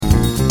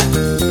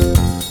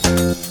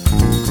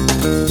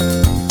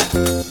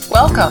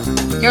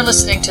Welcome. You're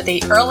listening to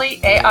the Early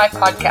AI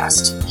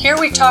Podcast. Here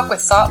we talk with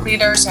thought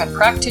leaders and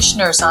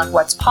practitioners on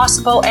what's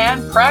possible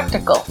and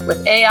practical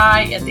with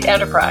AI in the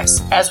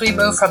enterprise as we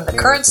move from the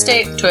current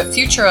state to a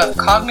future of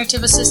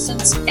cognitive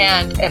assistance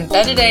and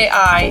embedded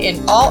AI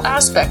in all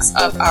aspects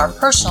of our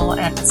personal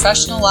and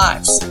professional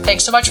lives.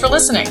 Thanks so much for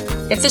listening.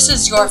 If this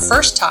is your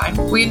first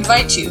time, we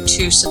invite you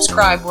to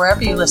subscribe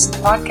wherever you listen to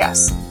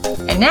podcasts.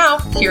 And now,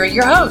 here are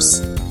your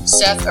hosts,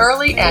 Seth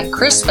Early and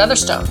Chris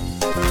Featherstone.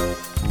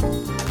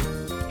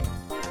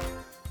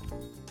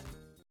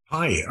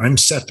 Hi, I'm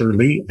Seth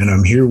Early, and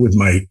I'm here with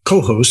my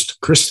co-host,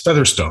 Chris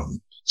Featherstone.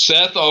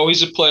 Seth,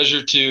 always a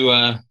pleasure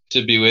to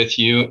be with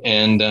you,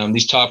 and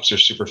these topics are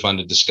super fun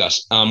to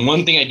discuss.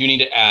 One thing I do need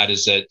to add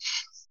is that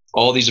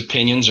all these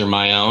opinions are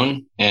my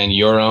own and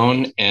your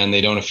own, and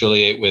they don't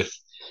affiliate with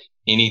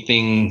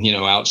anything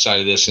outside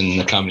of this in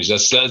the companies.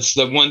 That's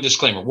the one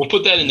disclaimer. We'll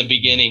put that in the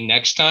beginning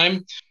next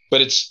time, but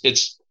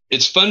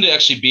it's fun to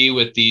actually be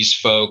with these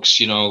folks,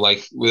 like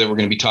that we're going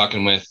to be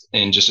talking with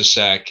in just a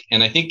sec.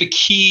 And I think the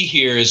key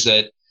here is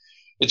that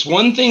it's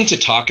one thing to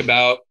talk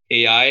about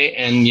AI,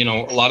 and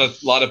a lot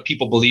of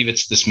people believe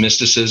it's this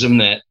mysticism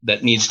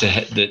that needs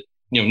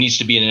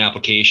to be in an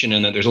application,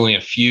 and that there's only a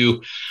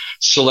few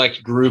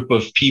select group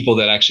of people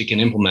that actually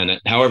can implement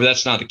it. However,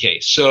 that's not the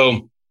case.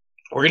 So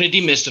we're going to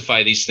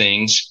demystify these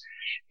things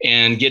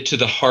and get to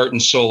the heart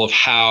and soul of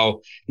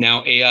how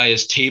now AI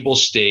is table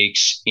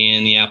stakes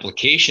in the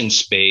application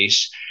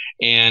space,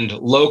 and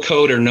low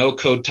code or no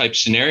code type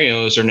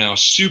scenarios are now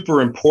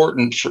super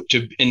important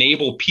to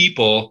enable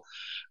people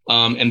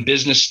and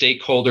business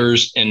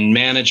stakeholders and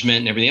management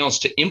and everything else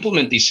to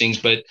implement these things.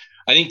 But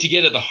I think to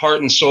get at the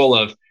heart and soul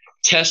of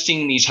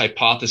testing these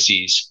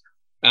hypotheses.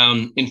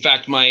 In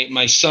fact,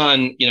 my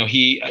son,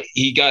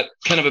 he got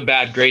kind of a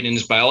bad grade in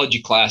his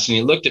biology class, and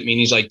he looked at me and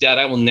he's like, "Dad,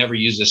 I will never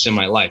use this in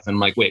my life." I'm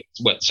like, "Wait,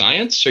 what,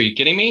 science? Are you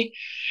kidding me?"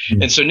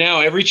 Mm-hmm. And so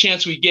now every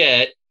chance we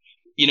get,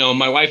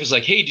 my wife is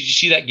like, "Hey, did you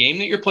see that game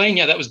that you're playing?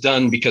 Yeah, that was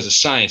done because of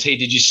science. Hey,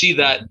 did you see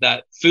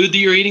that food that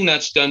you're eating?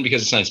 That's done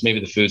because of science." Maybe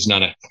the food's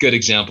not a good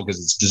example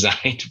because it's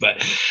designed,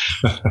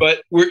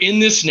 but we're in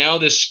this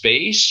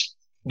space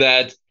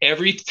that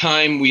every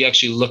time we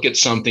actually look at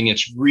something,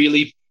 it's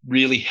really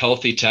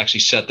healthy to actually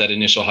set that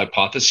initial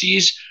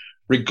hypotheses,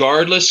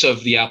 regardless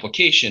of the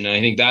application. And I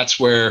think that's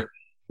where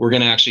we're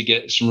going to actually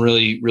get some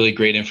really, really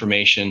great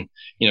information,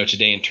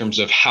 today in terms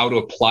of how to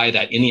apply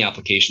that in the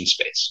application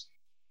space.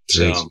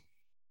 Great. So,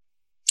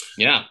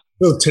 yeah.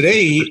 So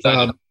today,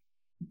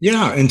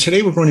 and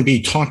today we're going to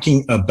be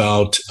talking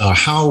about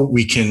how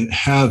we can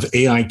have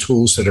AI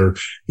tools that are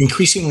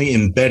increasingly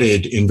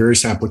embedded in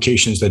various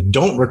applications that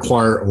don't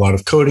require a lot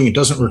of coding. It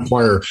doesn't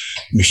require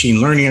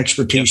machine learning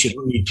expertise. You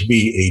don't need to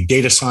be a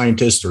data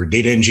scientist or a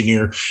data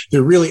engineer.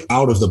 They're really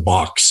out of the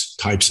box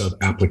types of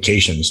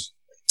applications.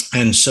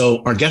 And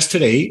so our guest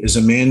today is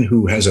a man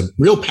who has a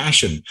real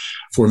passion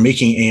for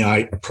making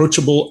AI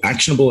approachable,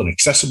 actionable, and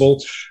accessible.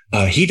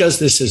 He does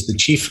this as the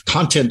Chief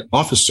Content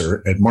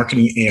Officer at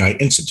Marketing AI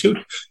Institute.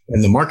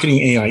 And the Marketing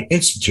AI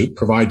Institute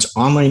provides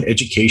online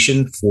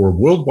education for a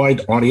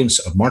worldwide audience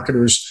of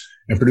marketers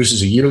and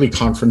produces a yearly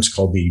conference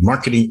called the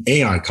Marketing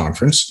AI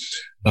Conference,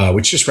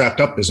 which just wrapped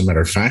up, as a matter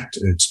of fact.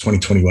 It's a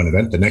 2021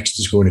 event. The next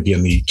is going to be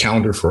on the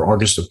calendar for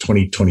August of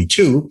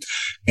 2022.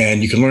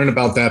 And you can learn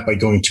about that by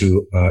going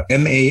to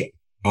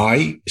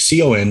maicon.ai.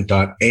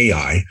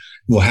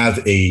 We'll have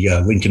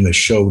a link in the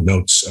show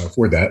notes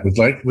for that. With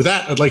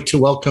that, I'd like to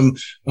welcome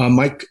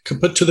Mike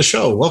Caput to the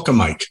show. Welcome,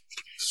 Mike.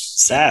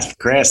 Seth,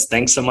 Chris,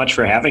 thanks so much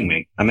for having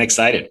me. I'm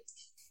excited.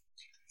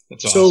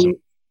 That's awesome.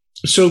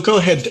 So go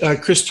ahead,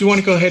 Chris. Do you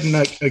want to go ahead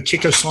and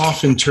kick us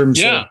off in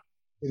terms of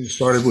getting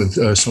started with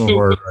some of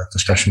our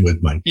discussion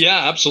with Mike?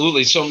 Yeah,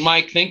 absolutely. So,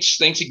 Mike, thanks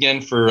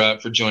again for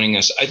joining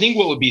us. I think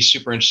what would be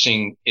super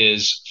interesting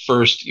is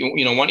first,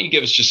 why don't you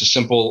give us just a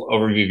simple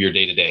overview of your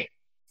day to day?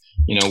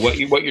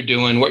 What you're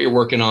doing, what you're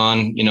working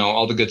on,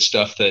 all the good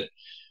stuff that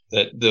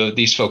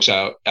these folks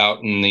out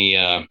in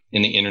the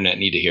internet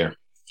need to hear.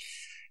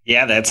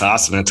 Yeah, that's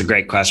awesome. That's a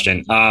great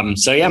question.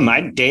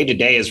 My day to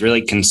day is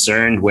really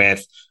concerned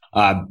with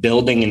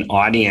building an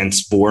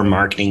audience for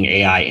Marketing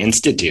AI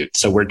Institute.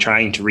 So we're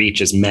trying to reach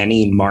as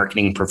many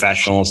marketing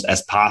professionals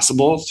as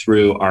possible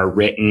through our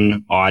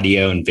written,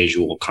 audio, and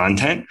visual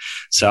content.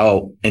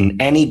 So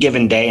in any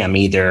given day, I'm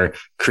either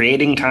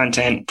creating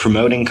content,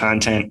 promoting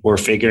content, or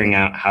figuring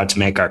out how to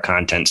make our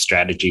content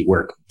strategy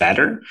work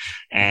better.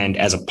 And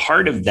as a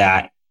part of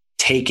that,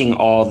 taking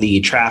all the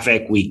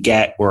traffic we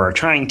get or are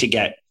trying to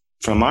get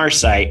from our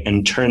site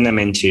and turn them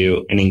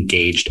into an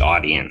engaged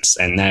audience.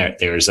 And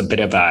there's a bit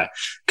of a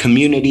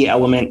community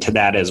element to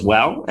that as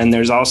well. And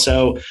there's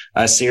also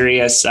a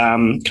serious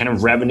kind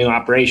of revenue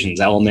operations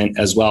element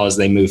as well, as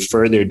they move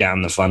further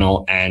down the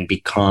funnel and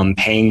become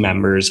paying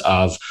members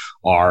of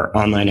our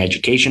online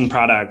education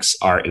products,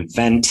 our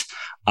event,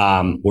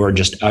 or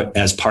just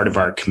as part of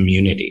our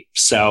community.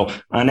 So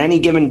on any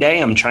given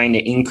day, I'm trying to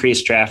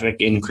increase traffic,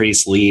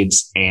 increase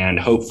leads, and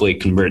hopefully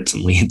convert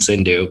some leads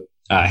into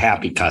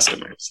happy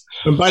customers.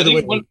 And by the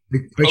way,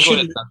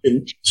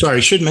 I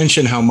should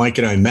mention how Mike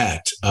and I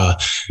met.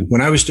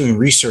 When I was doing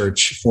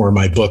research for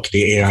my book,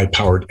 The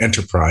AI-Powered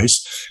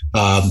Enterprise,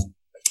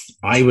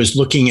 I was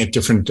looking at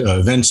different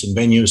events and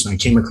venues, and I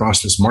came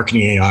across this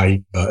marketing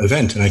AI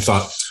event, and I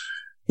thought,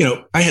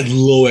 I had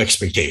low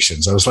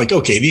expectations. I was like,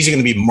 okay, these are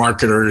going to be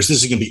marketers.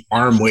 This is going to be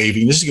arm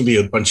waving. This is going to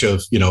be a bunch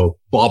of,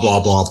 blah,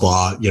 blah, blah,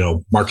 blah,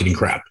 marketing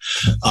crap.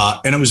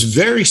 And I was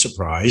very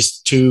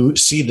surprised to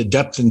see the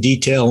depth and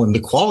detail and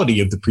the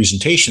quality of the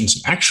presentations.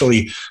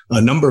 Actually,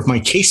 a number of my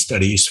case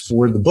studies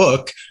for the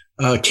book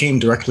came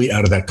directly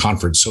out of that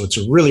conference. So it's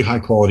a really high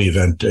quality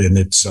event, and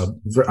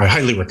I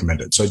highly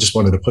recommend it. So I just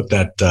wanted to put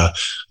that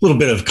little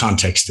bit of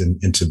context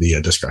into the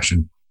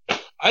discussion.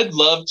 I'd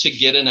love to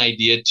get an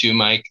idea too,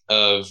 Mike,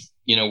 of,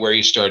 where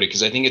you started,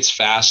 because I think it's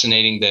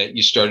fascinating that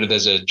you started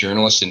as a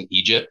journalist in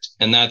Egypt.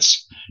 And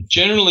that's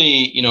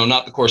generally,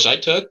 not the course I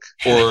took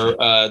or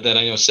that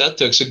I know Seth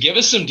took. So give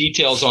us some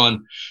details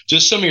on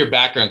just some of your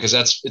background, because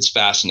it's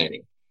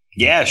fascinating.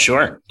 Yeah,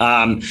 sure.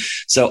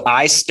 So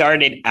I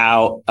started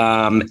out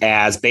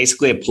as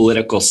basically a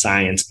political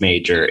science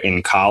major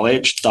in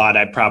college, thought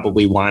I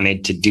probably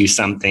wanted to do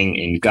something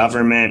in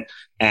government,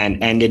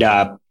 and ended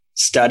up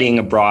studying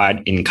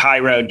abroad in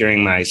Cairo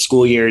during my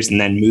school years, and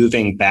then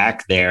moving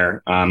back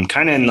there, kind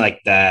of in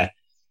like the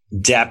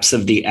depths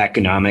of the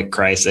economic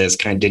crisis,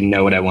 kind of didn't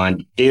know what I wanted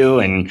to do.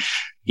 And,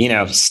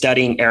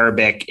 studying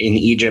Arabic in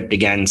Egypt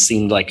again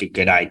seemed like a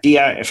good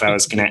idea if I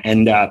was going to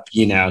end up,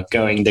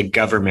 going the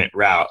government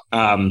route.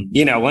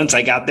 Once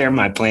I got there,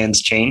 my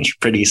plans changed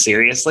pretty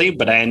seriously,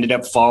 but I ended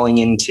up falling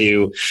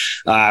into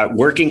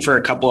working for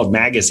a couple of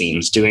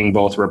magazines, doing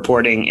both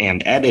reporting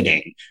and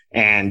editing,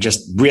 and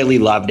just really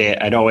loved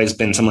it. I'd always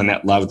been someone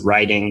that loved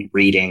writing,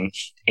 reading,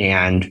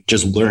 and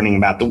just learning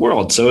about the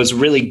world. So it was a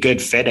really good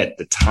fit at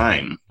the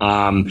time.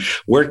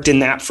 Worked in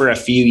that for a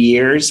few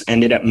years,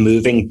 ended up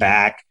moving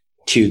back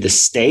to the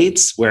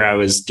States, where I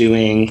was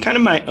doing kind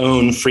of my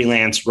own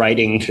freelance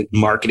writing,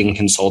 marketing,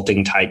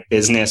 consulting type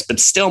business, but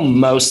still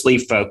mostly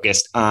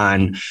focused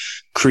on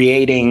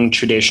creating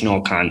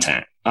traditional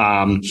content.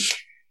 And,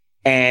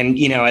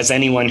 as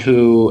anyone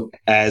who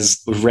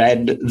has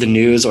read the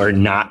news or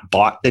not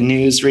bought the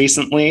news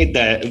recently,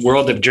 the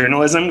world of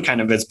journalism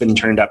kind of has been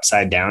turned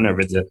upside down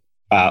over the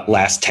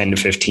last 10 to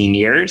 15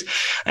 years.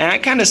 And I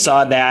kind of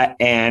saw that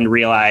and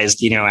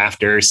realized,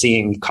 after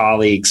seeing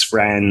colleagues,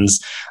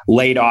 friends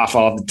laid off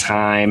all the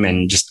time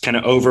and just kind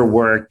of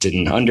overworked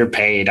and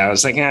underpaid, I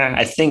was like,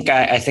 I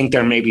think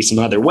there may be some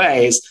other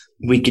ways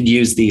we could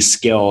use these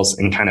skills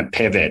and kind of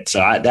pivot. So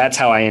that's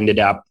how I ended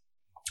up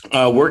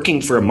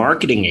working for a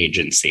marketing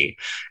agency,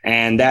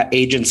 and that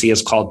agency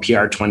is called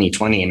PR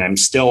 2020. And I'm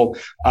still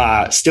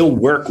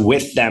work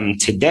with them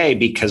today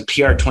because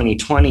PR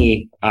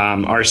 2020,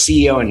 our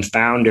CEO and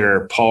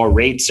founder, Paul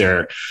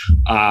Raitzer,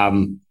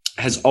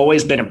 has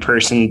always been a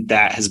person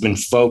that has been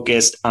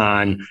focused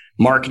on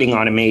marketing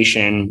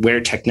automation,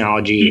 where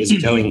technology is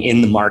going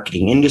in the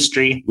marketing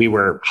industry. We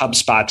were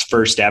HubSpot's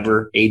first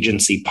ever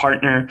agency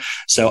partner.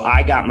 So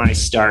I got my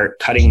start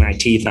cutting my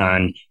teeth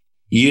on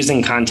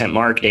using content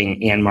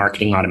marketing and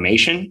marketing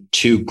automation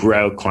to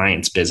grow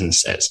clients'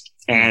 businesses.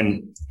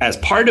 And as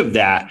part of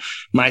that,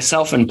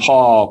 myself and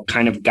Paul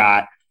kind of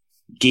got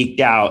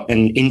geeked out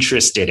and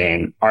interested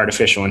in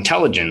artificial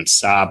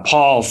intelligence.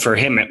 Paul, for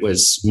him, it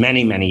was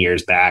many, many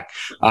years back.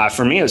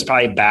 For me, it was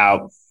probably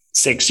about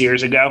 6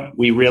 years ago.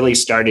 We really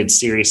started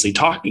seriously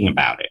talking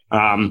about it.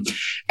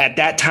 At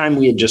that time,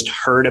 we had just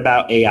heard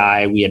about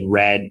AI. We had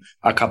read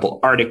a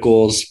couple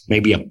articles,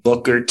 maybe a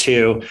book or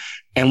two,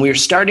 and we were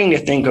starting to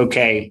think,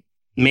 okay,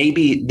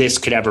 maybe this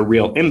could have a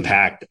real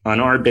impact on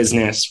our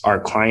business, our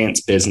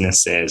clients'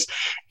 businesses,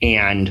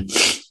 and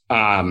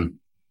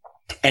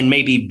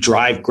maybe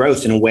drive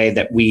growth in a way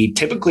that we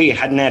typically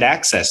hadn't had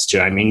access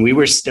to. I mean, we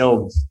were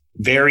still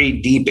very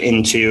deep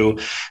into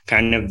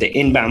kind of the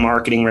inbound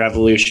marketing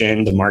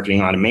revolution, the marketing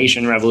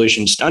automation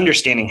revolution, just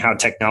understanding how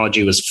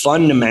technology was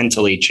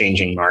fundamentally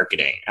changing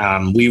marketing.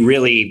 We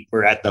really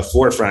were at the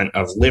forefront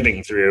of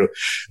living through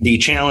the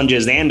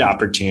challenges and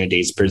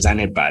opportunities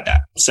presented by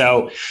that.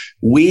 So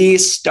we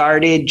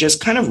started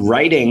just kind of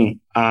writing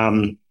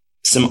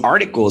some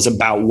articles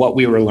about what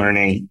we were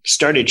learning,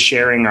 started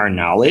sharing our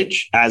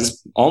knowledge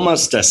as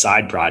almost a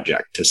side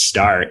project to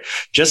start,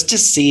 just to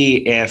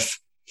see if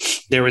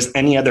there was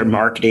any other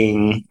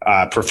marketing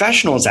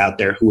professionals out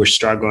there who were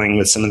struggling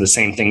with some of the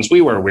same things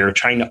we were. We were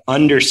trying to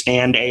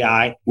understand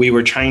AI. We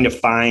were trying to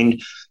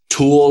find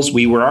tools.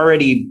 We were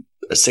already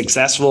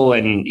successful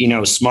and,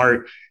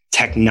 smart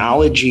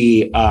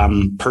technology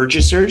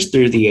purchasers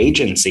through the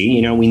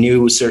agency. We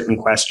knew certain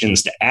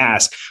questions to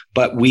ask,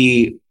 but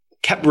we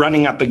kept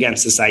running up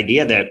against this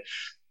idea that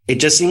it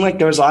just seemed like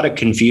there was a lot of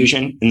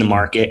confusion in the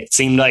market. It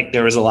seemed like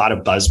there was a lot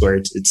of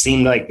buzzwords. It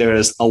seemed like there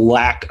was a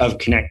lack of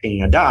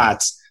connecting the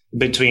dots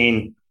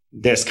between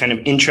this kind of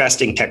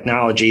interesting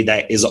technology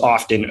that is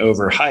often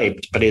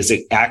overhyped, but is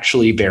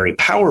actually very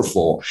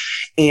powerful,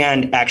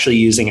 and actually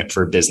using it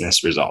for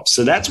business results.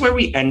 So that's where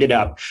we ended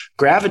up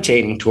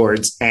gravitating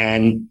towards.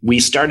 And we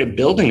started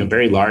building a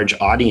very large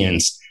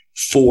audience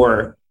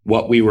for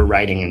what we were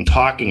writing and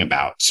talking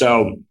about.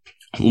 So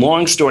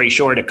long story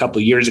short, a couple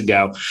of years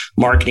ago,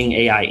 Marketing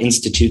AI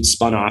Institute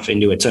spun off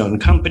into its own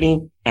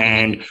company,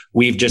 and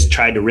we've just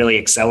tried to really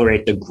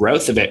accelerate the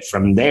growth of it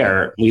from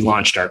there. We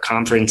launched our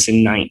conference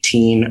in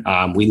 2019.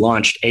 We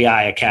launched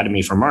AI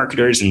Academy for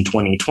Marketers in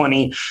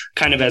 2020,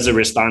 kind of as a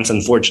response.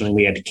 Unfortunately,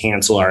 we had to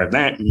cancel our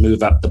event and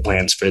move up the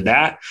plans for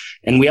that.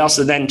 And we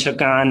also then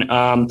took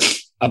on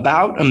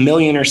about $1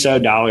 million or so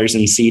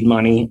in seed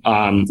money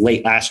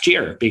late last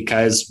year,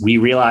 because we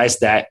realized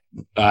that,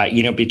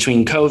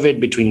 between COVID,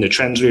 between the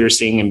trends we were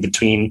seeing, and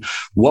between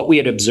what we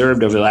had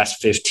observed over the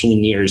last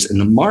 15 years in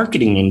the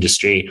marketing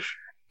industry,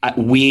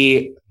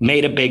 we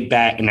made a big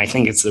bet, and I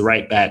think it's the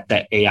right bet,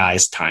 that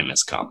AI's time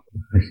has come.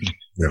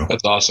 Yeah.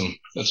 That's awesome.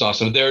 That's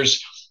awesome.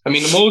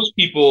 Most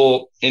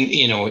people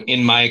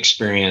in my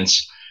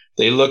experience,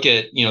 they look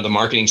at, the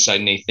marketing side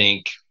and they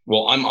think,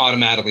 well, I'm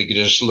automatically going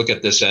to just look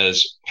at this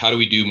as, how do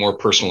we do more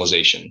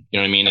personalization? You know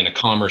what I mean? In a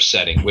commerce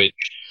setting, which,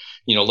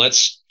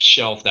 let's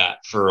shelf that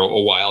for a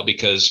while,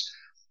 because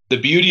the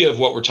beauty of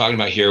what we're talking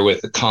about here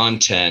with the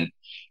content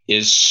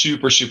is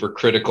super, super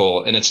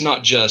critical. And it's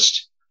not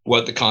just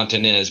what the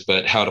content is,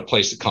 but how to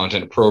place the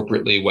content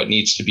appropriately, what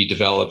needs to be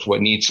developed,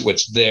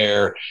 what's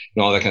there,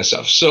 and all that kind of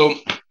stuff. So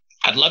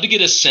I'd love to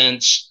get a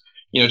sense,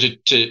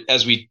 to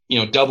as we,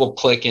 double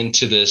click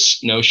into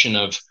this notion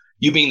of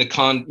you being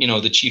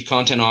the chief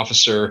content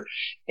officer,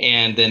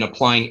 and then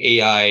applying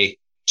AI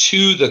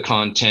to the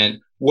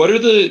content. What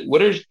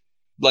are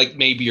like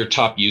maybe your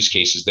top use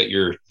cases that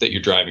you're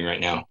driving right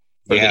now,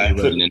 or that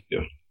you're running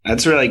into?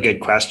 That's a really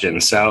good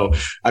question. So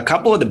a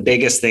couple of the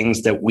biggest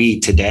things that we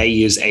today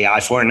use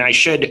AI for, and I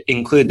should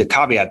include the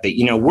caveat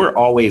that, we're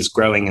always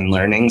growing and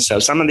learning. So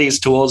some of these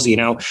tools,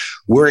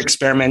 we're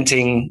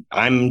experimenting.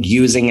 I'm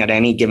using at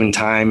any given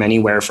time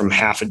anywhere from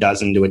half a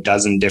dozen to a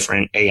dozen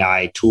different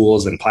AI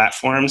tools and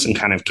platforms, and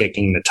kind of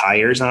kicking the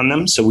tires on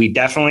them. So we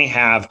definitely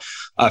have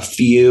a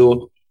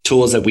few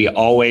tools that we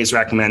always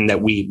recommend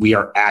that we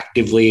are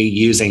actively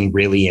using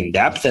really in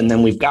depth. And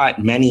then we've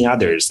got many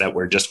others that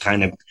we're just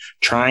kind of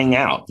trying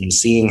out and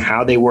seeing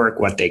how they work,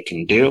 what they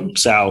can do.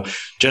 So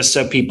just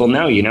so people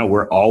know,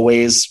 we're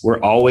always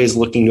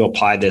looking to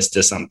apply this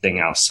to something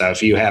else. So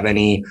if you have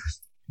any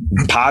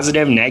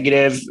positive,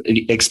 negative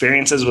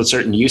experiences with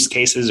certain use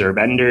cases or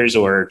vendors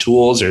or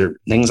tools or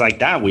things like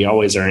that, we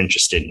always are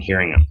interested in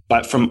hearing them.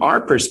 But from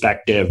our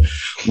perspective,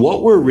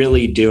 what we're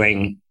really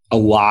doing a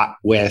lot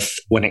with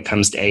when it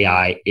comes to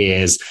AI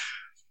is,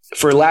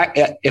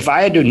 if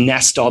I had to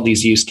nest all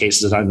these use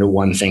cases under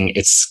one thing,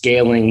 it's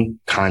scaling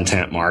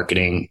content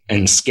marketing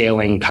and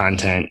scaling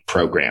content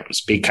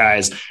programs.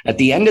 Because at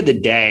the end of the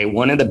day,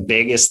 one of the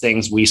biggest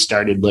things we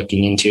started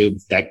looking into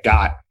that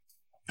got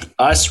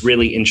us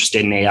really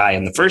interested in AI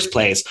in the first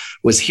place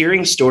was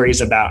hearing stories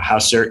about how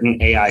certain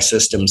AI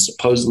systems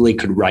supposedly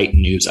could write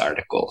news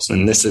articles.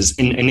 And this is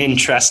an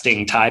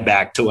interesting tie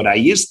back to what I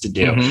used to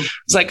do. Mm-hmm.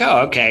 It's like,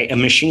 oh, okay, a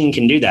machine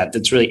can do that.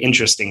 That's really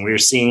interesting. We were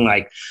seeing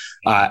like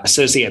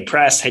Associated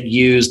Press had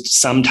used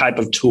some type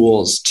of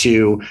tools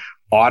to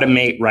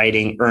automate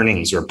writing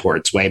earnings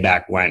reports way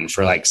back when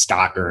for like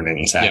stock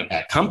earnings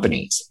at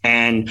companies.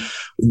 And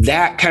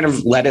that kind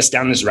of led us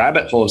down this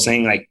rabbit hole of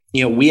saying like,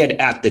 we had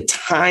at the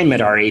time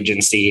at our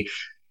agency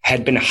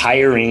had been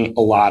hiring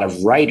a lot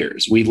of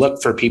writers. We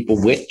looked for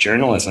people with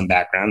journalism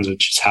backgrounds,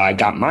 which is how I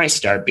got my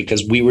start,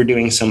 because we were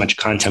doing so much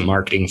content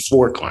marketing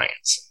for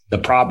clients. The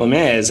problem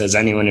is, as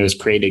anyone who has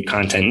created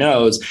content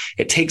knows,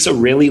 it takes a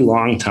really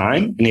long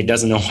time and it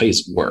doesn't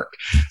always work.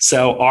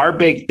 So our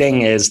big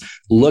thing is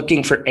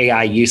looking for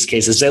AI use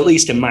cases, at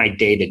least in my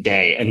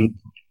day-to-day. And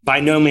by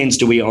no means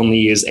do we only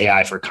use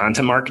AI for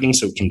content marketing.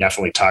 So we can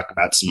definitely talk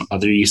about some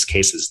other use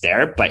cases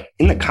there. But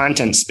in the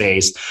content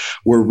space,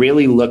 we're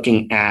really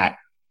looking at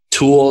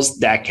tools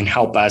that can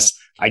help us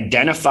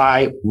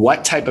identify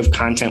what type of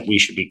content we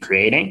should be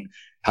creating,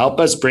 help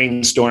us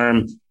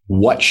brainstorm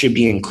what should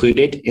be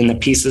included in the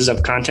pieces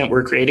of content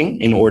we're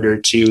creating in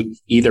order to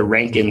either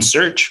rank in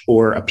search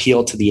or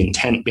appeal to the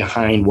intent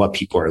behind what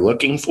people are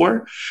looking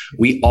for.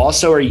 We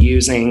also are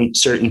using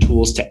certain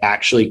tools to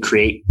actually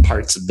create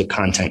parts of the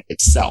content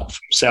itself.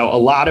 So a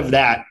lot of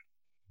that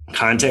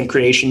content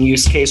creation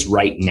use case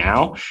right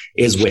now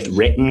is with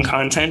written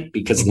content,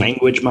 because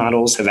language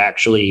models have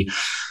actually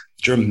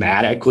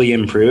dramatically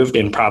improved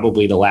in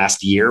probably the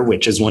last year,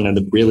 which is one of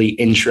the really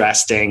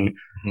interesting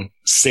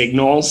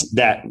signals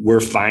that we're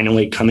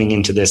finally coming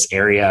into this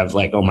area of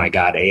like, oh my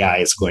God, AI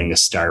is going to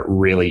start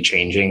really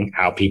changing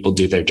how people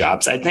do their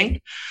jobs, I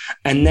think.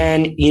 And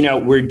then,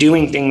 we're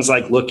doing things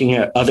like looking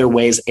at other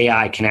ways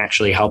AI can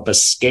actually help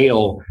us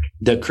scale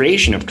the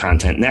creation of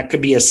content. And that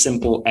could be as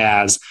simple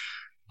as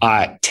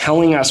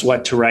telling us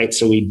what to write.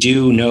 So we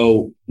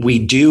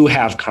do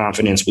have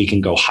confidence we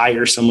can go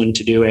hire someone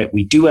to do it.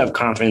 We do have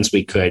confidence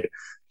we could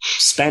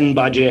spend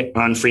budget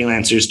on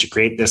freelancers to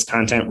create this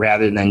content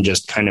rather than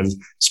just kind of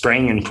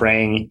spraying and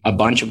praying a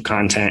bunch of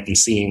content and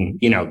seeing,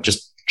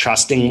 just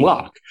trusting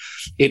luck.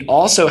 It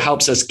also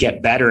helps us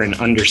get better and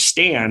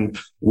understand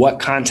what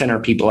content are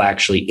people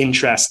actually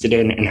interested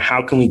in and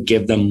how can we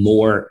give them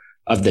more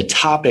of the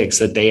topics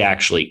that they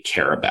actually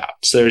care about.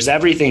 So there's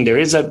everything. There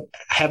is a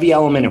heavy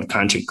element of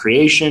content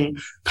creation,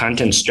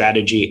 content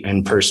strategy,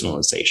 and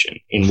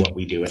personalization in what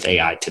we do with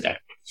AI today.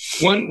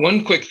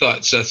 One quick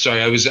thought, Seth.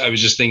 Sorry, I was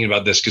just thinking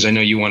about this because I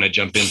know you want to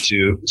jump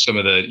into some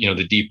of the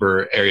the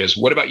deeper areas.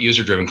 What about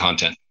user-driven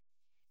content?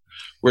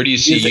 Where do you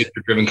see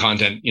user-driven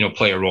content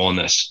play a role in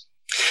this?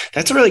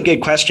 That's a really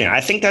good question.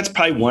 I think that's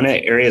probably one of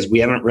the areas we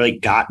haven't really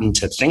gotten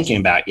to thinking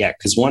about yet,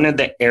 because one of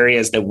the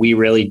areas that we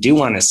really do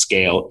want to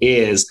scale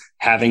is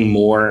having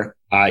more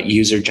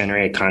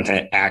user-generated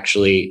content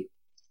actually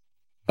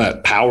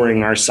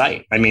powering our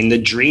site. I mean,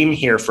 the dream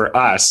here for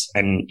us,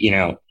 and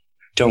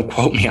don't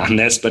quote me on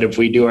this, but if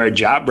we do our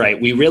job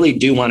right, we really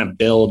do want to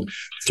build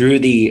through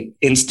the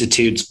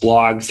Institute's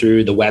blog,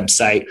 through the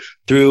website,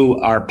 through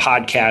our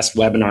podcast,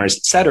 webinars,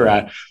 et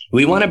cetera.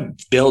 We want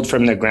to build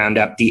from the ground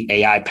up the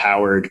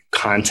AI-powered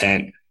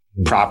content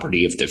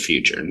property of the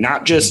future,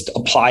 not just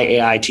apply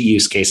AI to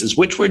use cases,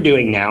 which we're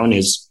doing now and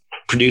is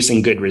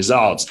producing good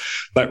results,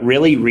 but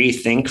really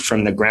rethink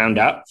from the ground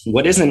up,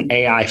 what does an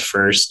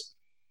AI-first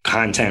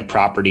content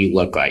property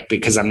look like?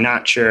 Because I'm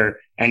not sure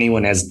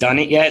anyone has done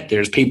it yet.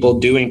 There's people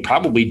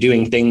probably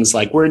doing things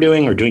like we're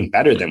doing or doing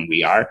better than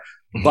we are,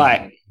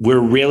 but we're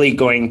really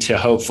going to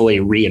hopefully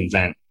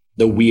reinvent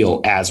the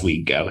wheel as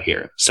we go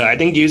here. So I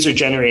think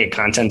user-generated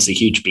content is a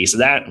huge piece of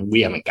that. And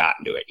we haven't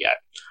gotten to it yet.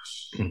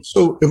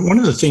 So one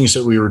of the things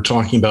that we were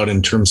talking about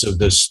in terms of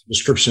this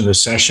description of the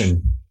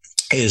session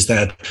is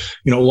that,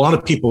 a lot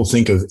of people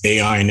think of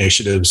AI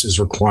initiatives as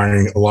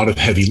requiring a lot of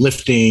heavy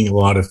lifting, a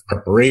lot of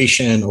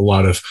preparation, a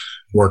lot of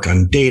work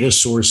on data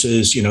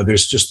sources.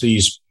 There's just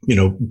these,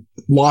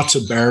 lots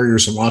of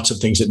barriers and lots of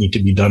things that need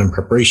to be done in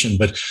preparation.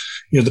 But,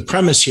 the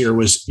premise here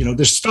was,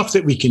 there's stuff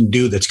that we can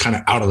do that's kind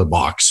of out of the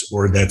box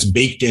or that's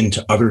baked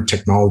into other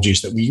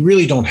technologies that we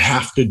really don't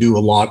have to do a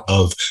lot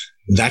of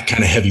that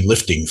kind of heavy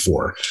lifting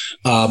for.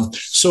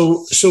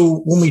 So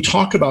when we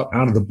talk about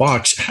out of the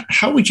box,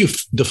 how would you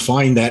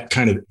define that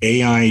kind of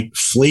AI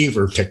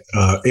flavor,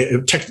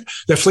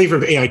 that flavor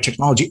of AI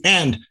technology,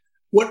 and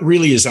what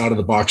really is out of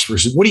the box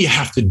versus what do you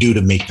have to do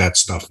to make that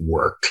stuff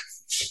work?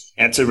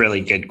 That's a really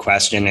good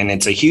question. And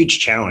it's a huge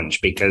challenge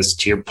because,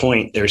 to your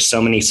point, there's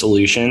so many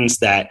solutions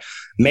that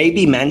may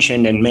be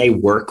mentioned and may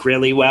work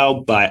really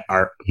well, but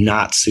are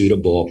not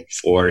suitable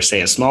for, say,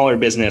 a smaller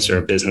business or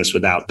a business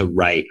without the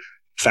right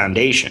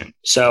foundation.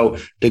 So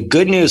the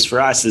good news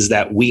for us is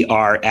that we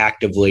are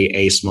actively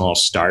a small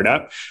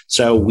startup.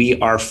 So we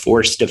are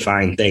forced to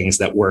find things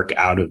that work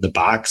out of the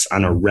box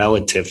on a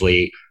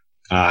relatively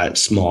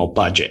small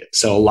budget.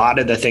 So a lot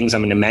of the things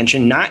I'm going to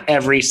mention, not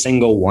every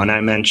single one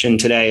I mentioned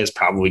today is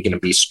probably going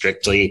to be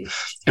strictly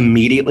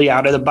immediately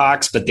out of the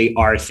box, but they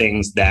are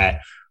things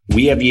that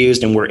we have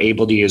used and we're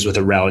able to use with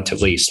a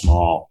relatively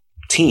small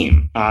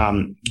team.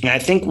 And I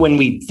think when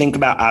we think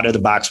about out of the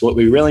box, what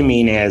we really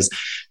mean is,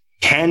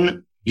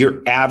 can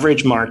your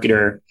average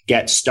marketer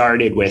get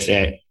started with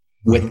it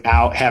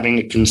without having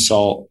to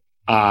consult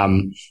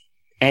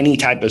any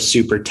type of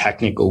super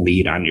technical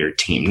lead on your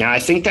team? Now, I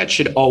think that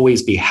should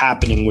always be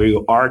happening where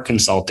you are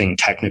consulting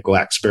technical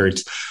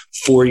experts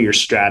for your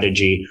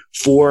strategy,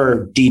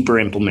 for deeper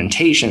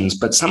implementations.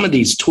 But some of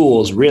these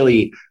tools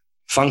really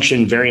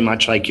function very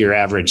much like your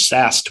average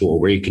SaaS tool,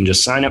 where you can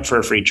just sign up for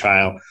a free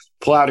trial,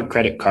 pull out a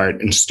credit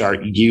card, and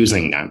start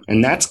using them.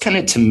 And that's kind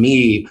of, to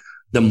me,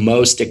 the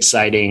most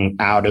exciting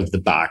out of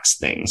the box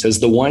things is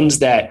the ones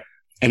that,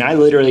 and I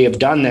literally have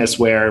done this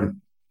where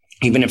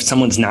even if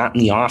someone's not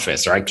in the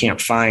office or I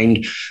can't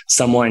find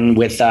someone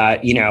with,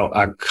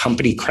 a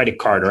company credit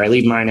card, or I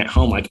leave mine at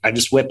home, like I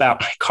just whip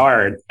out my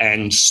card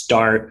and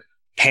start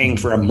paying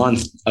for a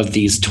month of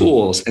these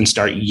tools and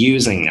start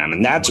using them.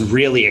 And that's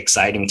really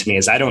exciting to me,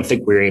 as I don't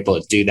think we were able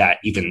to do that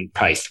even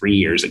probably 3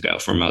 years ago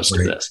for most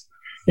of this.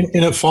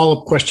 And a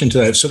follow-up question to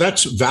that. So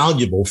that's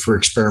valuable for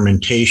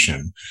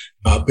experimentation,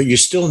 but you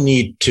still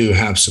need to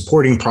have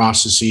supporting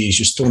processes.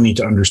 You still need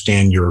to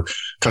understand your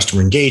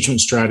customer engagement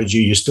strategy.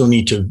 You still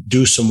need to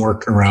do some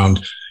work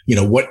around,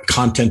 what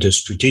content is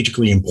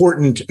strategically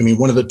important. I mean,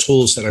 one of the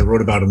tools that I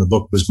wrote about in the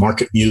book was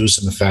Market Muse,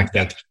 and the fact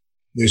that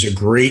there's a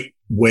great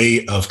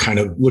way of kind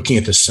of looking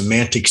at the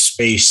semantic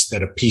space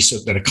that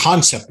a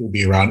concept will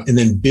be around, and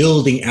then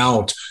building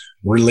out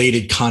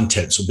related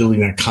content. So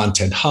building that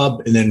content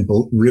hub, and then,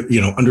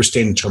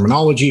 understanding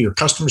terminology your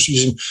customers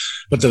using.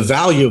 But the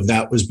value of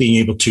that was being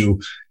able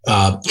to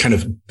kind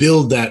of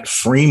build that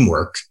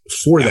framework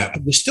for that.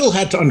 But you still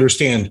had to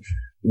understand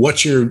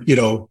what's your,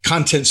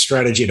 content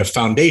strategy at a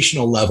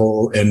foundational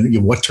level,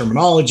 and what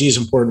terminology is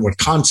important, what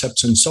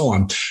concepts, and so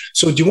on.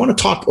 So do you want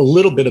to talk a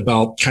little bit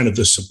about kind of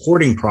the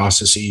supporting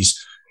processes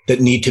that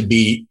need to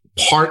be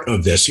part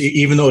of this,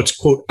 even though it's,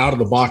 quote, out of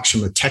the box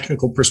from a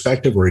technical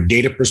perspective or a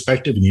data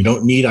perspective, and you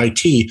don't need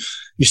IT,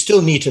 you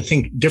still need to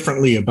think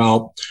differently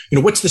about,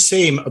 what's the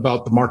same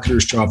about the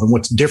marketer's job and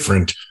what's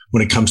different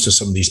when it comes to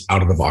some of these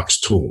out of the box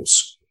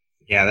tools?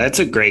 Yeah, that's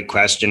a great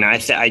question.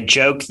 I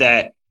joke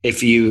that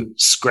if you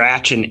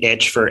scratch an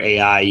itch for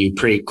AI, you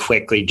pretty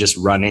quickly just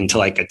run into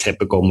like a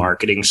typical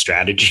marketing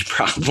strategy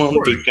problem,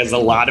 because a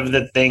lot of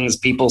the things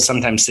people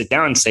sometimes sit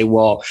down and say,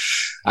 well,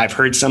 I've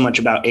heard so much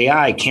about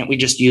AI. Can't we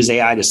just use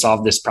AI to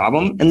solve this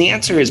problem? And the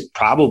answer is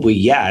probably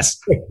yes,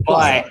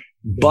 but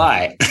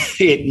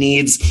it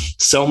needs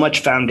so much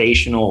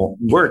foundational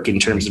work in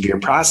terms of your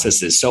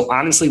processes. So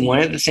honestly, one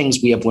of the things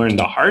we have learned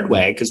the hard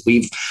way, because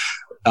we've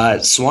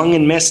swung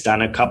and missed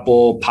on a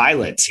couple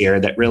pilots here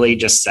that really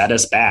just set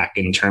us back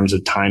in terms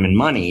of time and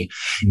money,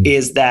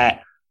 is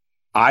that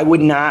I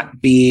would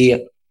not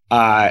be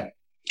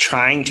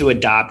trying to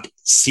adopt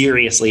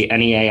seriously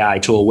any AI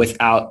tool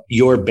without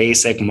your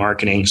basic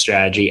marketing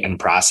strategy and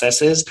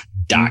processes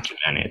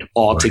documented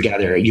all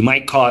together. You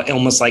might call it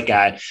almost like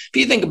if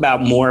you think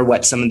about more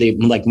what some of the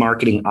like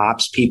marketing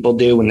ops people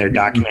do when they're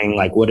documenting,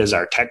 like, what does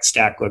our tech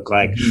stack look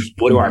like?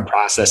 What do our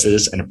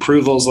processes and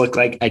approvals look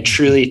like? I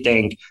truly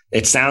think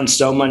it sounds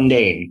so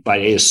mundane, but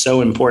it is so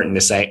important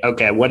to say,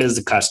 okay, what is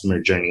the customer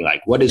journey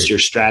like? What does your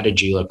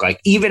strategy look like?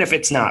 Even if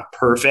it's not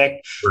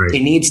perfect,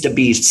 it needs to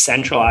be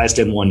centralized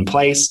in one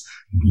place,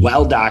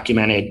 well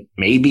documented,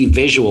 maybe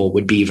visual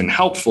would be even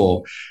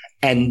helpful.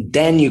 And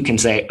then you can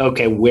say,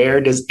 okay,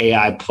 where does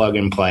AI plug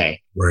and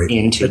play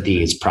into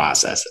these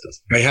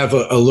processes? I have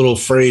a little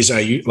phrase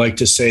I like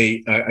to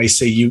say. I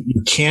say you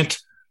can't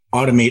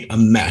automate a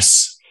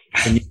mess,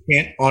 and you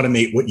can't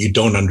automate what you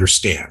don't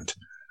understand,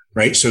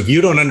 right? So if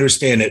you don't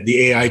understand it,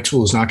 the AI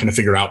tool is not going to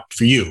figure out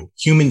for you.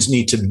 Humans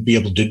need to be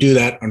able to do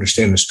that,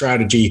 understand the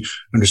strategy,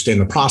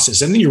 understand the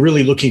process. And then you're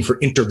really looking for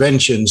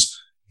interventions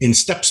in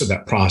steps of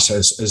that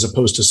process, as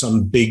opposed to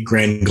some big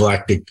grand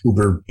galactic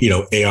Uber,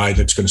 AI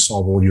that's going to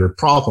solve all your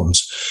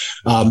problems.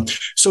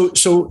 So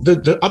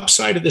the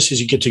upside of this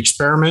is you get to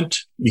experiment,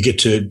 you get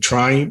to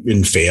try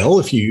and fail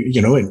if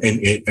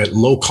and at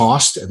low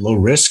cost, at low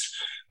risk.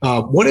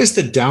 What is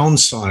the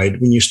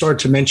downside when you start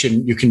to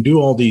mention you can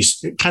do all these?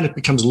 It kind of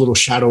becomes a little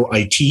shadow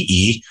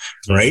ITE,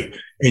 right?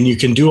 And you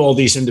can do all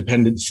these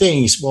independent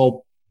things.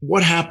 Well,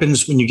 what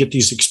happens when you get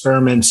these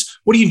experiments?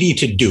 What do you need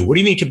to do? What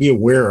do you need to be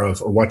aware of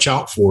or watch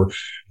out for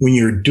when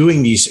you're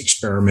doing these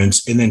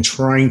experiments and then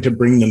trying to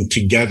bring them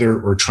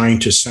together or trying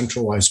to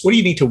centralize? What do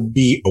you need to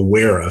be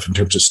aware of in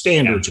terms of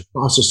standards or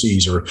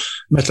processes or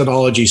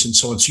methodologies and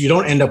so on? So you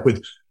don't end up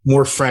with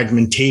more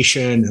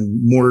fragmentation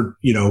and more,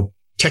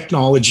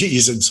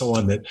 technologies and so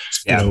on that,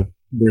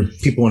 where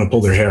people want to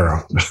pull their hair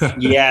out.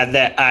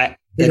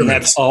 And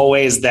that's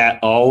always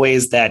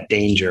that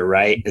danger,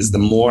 right? Is the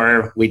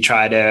more we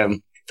try to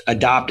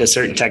adopt a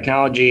certain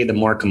technology, the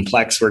more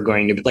complex we're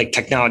going to be. Like,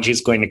 technology is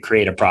going to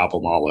create a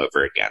problem all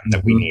over again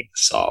that we need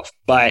to solve.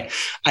 But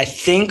I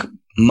think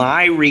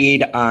my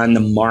read on the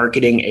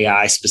marketing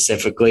AI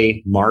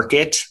specifically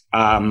market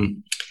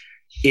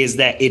is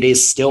that it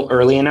is still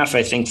early enough.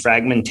 I think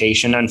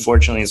fragmentation,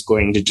 unfortunately, is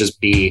going to just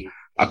be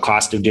a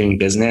cost of doing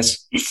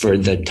business for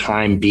the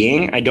time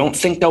being. I don't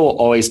think that will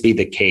always be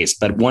the case.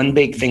 But one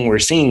big thing we're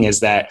seeing is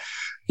that,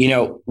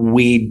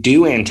 we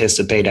do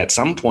anticipate at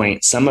some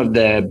point some of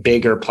the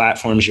bigger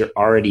platforms you're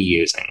already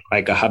using,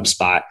 like a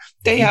HubSpot,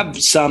 they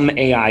have some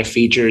AI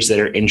features that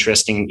are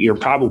interesting. You're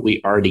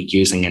probably already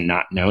using and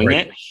not knowing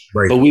it.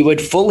 Right. But we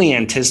would fully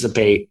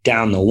anticipate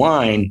down the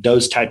line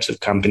those types of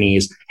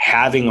companies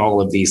having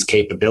all of these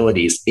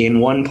capabilities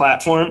in one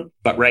platform.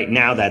 But right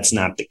now, that's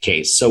not the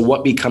case. So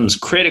what becomes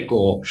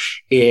critical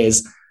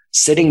is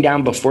sitting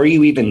down before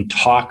you even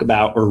talk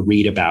about or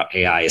read about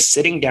AI, is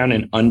sitting down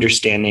and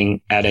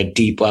understanding at a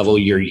deep level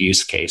your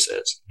use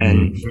cases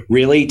and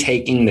really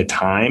taking the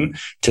time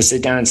to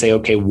sit down and say,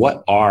 okay,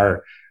 what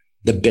are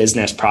the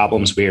business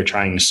problems we are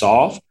trying to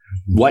solve?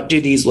 What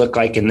do these look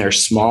like in their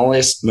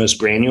smallest, most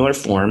granular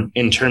form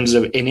in terms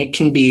of, and it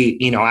can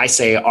be, I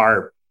say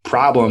our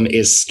problem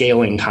is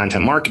scaling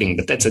content marketing,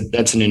 but that's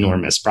an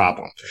enormous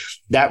problem.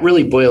 That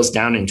really boils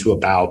down into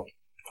about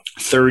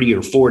 30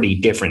 or 40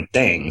 different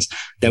things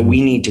that we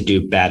need to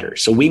do better.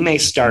 So we may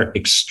start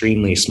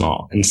extremely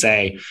small and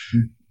say,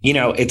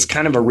 it's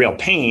kind of a real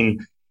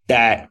pain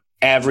that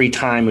every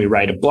time we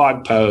write a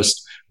blog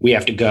post, we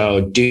have to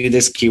go do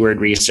this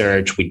keyword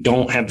research. We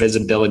don't have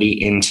visibility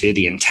into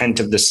the intent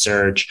of the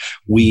search.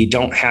 We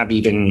don't have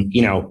even,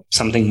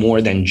 something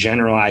more than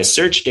generalized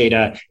search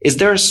data. Is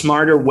there a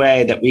smarter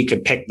way that we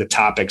could pick the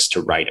topics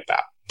to write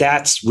about?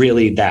 That's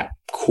really that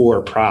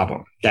core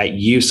problem, that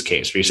use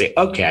case where you say,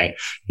 okay,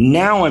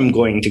 now I'm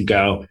going to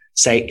go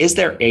say, is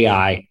there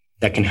AI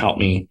that can help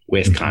me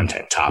with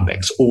content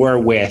topics or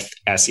with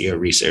SEO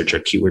research or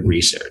keyword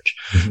research?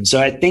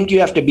 So I think you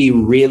have to be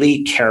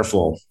really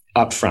careful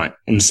upfront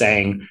in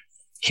saying,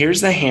 here's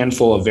the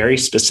handful of very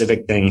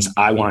specific things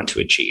I want to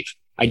achieve.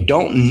 I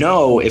don't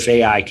know if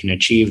AI can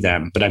achieve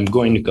them, but I'm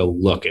going to go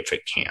look if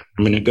it can.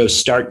 I'm going to go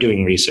start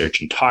doing research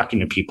and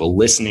talking to people,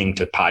 listening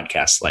to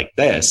podcasts like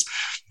this.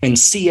 and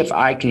see if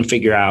I can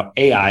figure out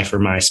AI for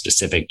my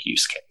specific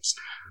use case.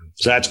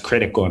 So that's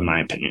critical in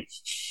my opinion.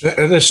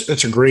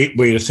 That's a great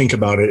way to think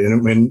about it.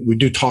 And we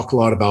do talk a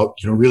lot about,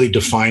 really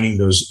defining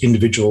those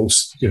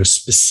individuals,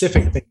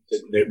 specific things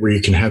where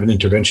you can have an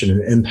intervention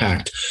and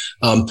impact.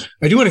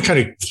 I do want to kind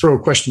of throw a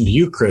question to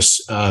you,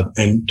 Chris,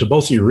 and to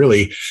both of you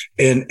really.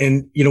 And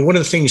one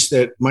of the things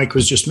that Mike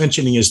was just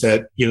mentioning is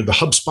that, the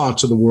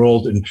HubSpots of the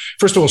world, and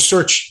first of all,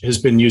 search has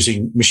been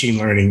using machine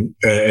learning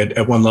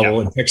at one level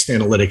and text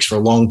analytics for a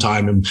long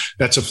time. And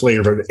that's a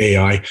flavor of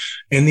AI.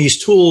 And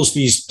these tools,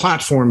 these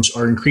platforms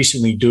are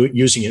increasingly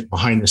using it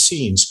behind the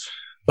scenes,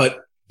 but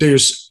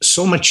there's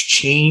so much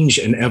change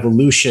and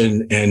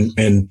evolution and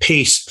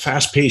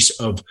fast pace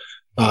of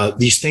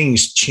these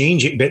things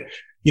changing that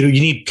you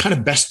need kind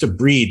of best of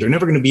breed. They're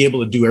never going to be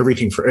able to do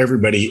everything for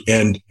everybody,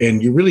 and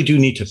you really do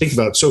need to think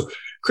about it. So,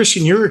 Chris,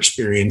 in your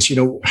experience,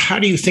 how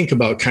do you think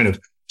about kind of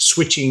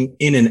switching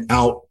in and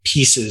out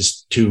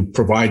pieces to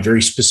provide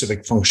very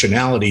specific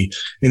functionality,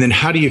 and then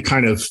how do you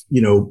kind of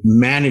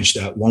manage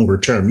that longer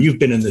term? You've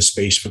been in this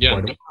space for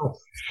quite a while.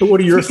 So what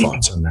are your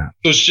thoughts on that?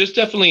 So it's just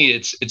definitely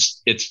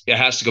it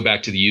has to go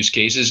back to the use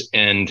cases,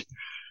 and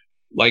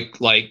like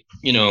Mike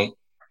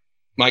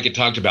had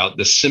talked about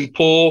the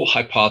simple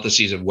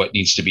hypotheses of what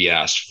needs to be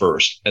asked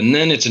first, and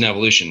then it's an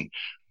evolution.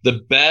 The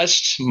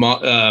best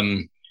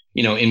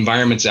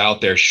environments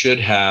out there should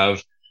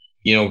have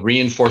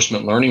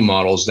reinforcement learning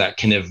models that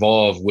can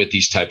evolve with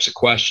these types of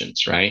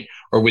questions, right,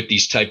 or with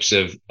these types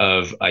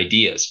of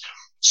ideas.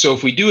 So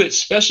if we do it,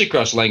 especially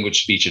across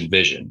language, speech, and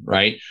vision,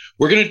 right,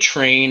 we're going to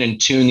train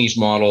and tune these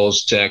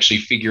models to actually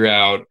figure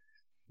out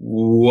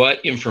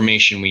what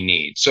information we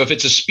need. So if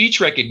it's a speech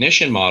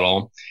recognition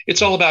model,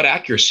 it's all about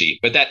accuracy,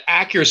 but that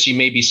accuracy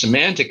may be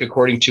semantic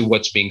according to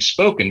what's being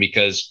spoken,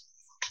 because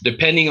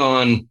depending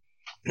on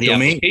the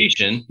domain.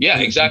 Application,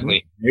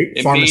 exactly.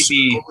 It may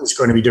be is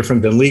going to be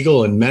different than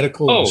legal and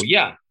medical. Oh,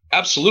 yeah,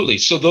 absolutely.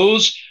 So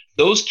those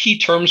key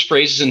terms,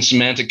 phrases, and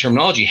semantic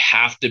terminology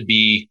have to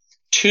be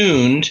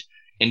tuned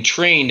and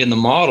trained in the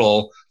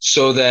model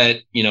so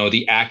that,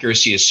 the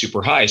accuracy is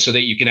super high so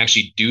that you can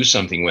actually do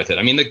something with it.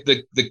 I mean,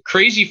 the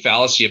crazy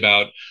fallacy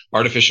about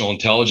artificial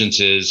intelligence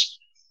is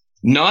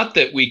not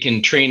that we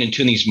can train and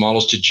tune these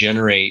models to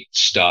generate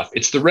stuff.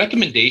 It's the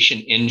recommendation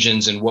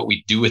engines and what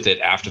we do with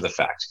it after the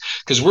fact.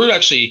 Because we're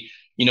actually,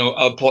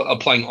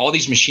 applying all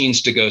these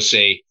machines to go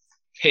say,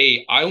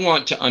 hey, I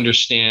want to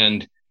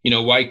understand,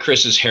 why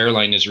Chris's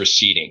hairline is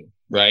receding,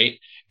 right?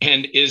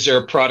 And is there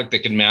a product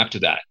that can map to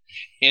that?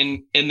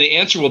 And the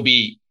answer will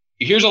be,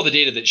 here's all the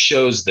data that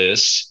shows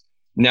this.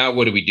 Now,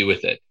 what do we do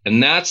with it?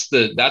 And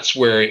that's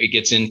where it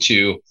gets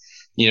into,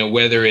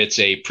 whether it's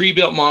a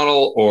pre-built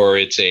model or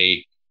it's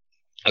a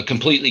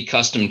completely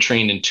custom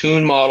trained and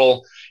tuned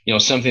model,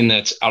 something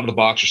that's out of the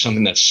box or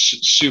something that's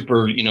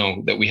super,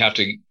 that we have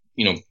to,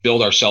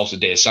 build ourselves as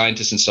data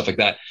scientists and stuff like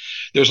that.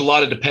 There's a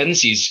lot of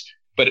dependencies,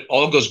 but it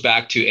all goes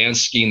back to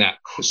asking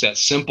that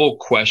simple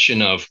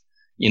question of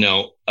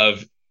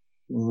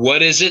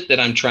what is it that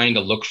I'm trying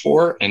to look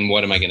for and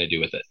what am I going to do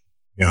with it?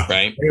 Yeah.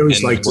 Right. I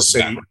always like to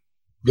say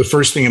the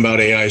first thing about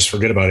AI is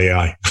forget about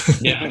AI.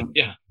 Yeah.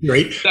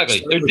 Right.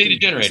 Exactly. They're data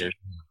generators.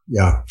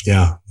 Yeah.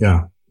 Yeah,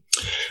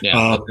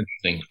 that's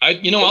interesting.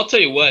 I'll tell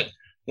you what.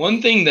 One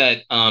thing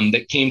that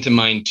that came to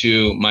mind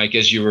too, Mike,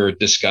 as you were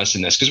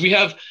discussing this, because we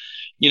have,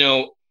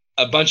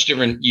 a bunch of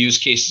different use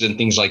cases and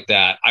things like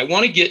that. I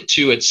want to get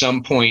to at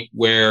some point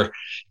where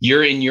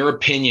you're, in your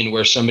opinion,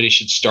 where somebody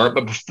should start.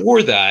 But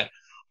before that,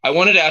 I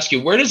wanted to ask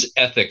you, where does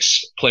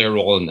ethics play a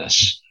role in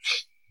this?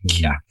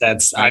 Yeah,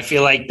 I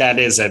feel like that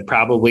is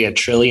probably $1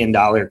 trillion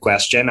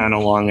question on a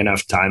long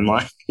enough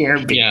timeline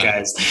here,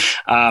 because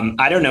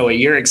I don't know what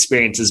your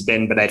experience has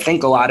been, but I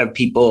think a lot of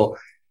people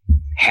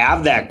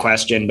have that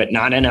question, but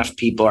not enough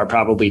people are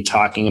probably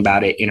talking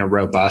about it in a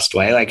robust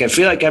way. Like, I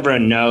feel like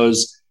everyone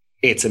knows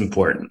it's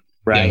important,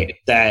 right? Yeah.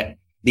 That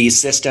these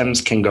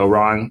systems can go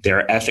wrong. There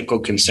are ethical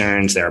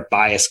concerns. There are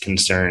bias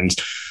concerns.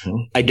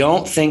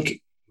 Mm-hmm.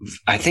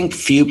 I think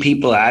few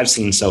people I've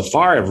seen so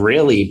far have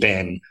really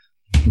been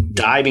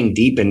diving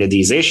deep into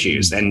these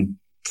issues. And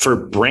for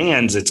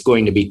brands, it's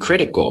going to be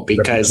critical,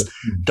 because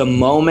the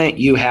moment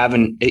you have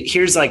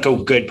here's like a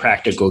good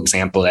practical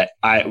example that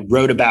I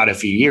wrote about a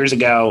few years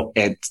ago.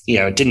 It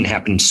didn't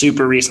happen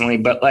super recently,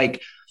 but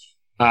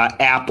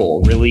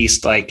Apple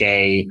released like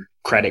a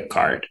credit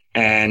card,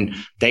 and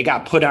they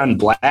got put on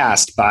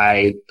blast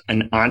by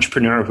an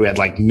entrepreneur who had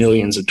like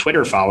millions of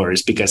Twitter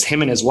followers, because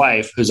him and his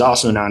wife, who's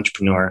also an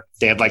entrepreneur,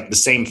 they had like the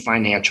same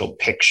financial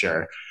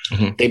picture.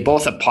 Mm-hmm. They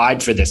both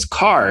applied for this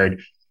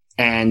card,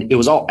 and it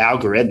was all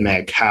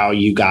algorithmic how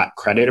you got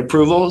credit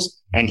approvals.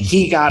 And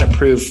he got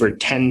approved for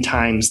 10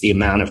 times the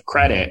amount of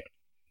credit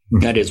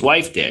that his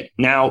wife did.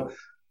 Now,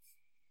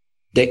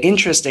 the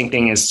interesting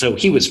thing is, so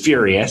he was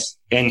furious,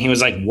 and he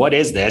was like, what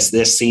is this?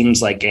 This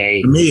seems like For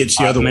me, it's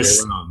the other way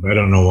around. I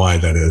don't know why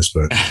that is,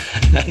 but.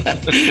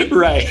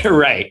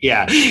 Right.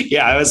 Yeah.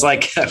 I was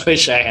like, I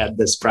wish I had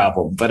this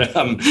problem, but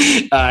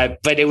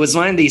it was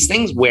one of these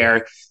things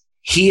where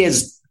he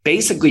is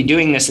basically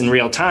doing this in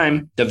real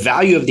time, the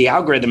value of the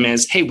algorithm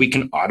is, hey, we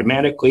can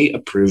automatically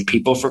approve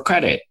people for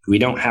credit. We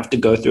don't have to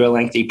go through a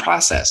lengthy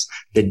process.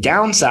 The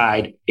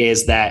downside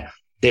is that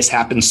this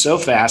happens so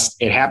fast.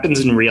 It happens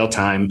in real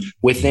time.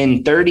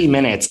 Within 30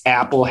 minutes,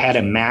 Apple had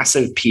a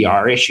massive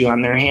PR issue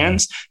on their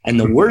hands. And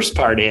the worst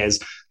part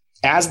is,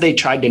 as they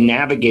tried to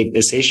navigate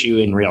this issue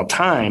in real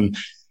time,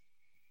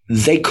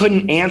 they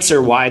couldn't answer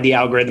why the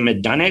algorithm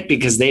had done it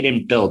because they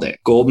didn't build it.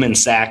 Goldman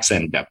Sachs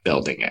ended up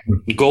building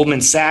it.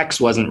 Goldman Sachs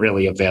wasn't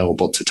really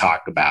available to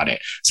talk about it.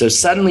 So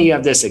suddenly you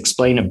have this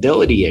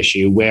explainability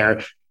issue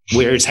where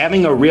it's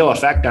having a real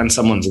effect on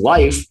someone's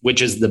life, which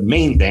is the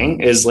main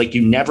thing, is like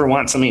you never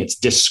want something that's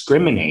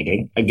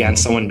discriminating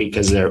against someone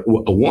because they're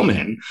a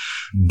woman.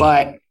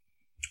 But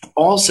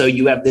also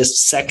you have this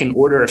second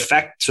order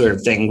effect sort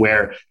of thing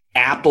where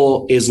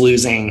Apple is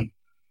losing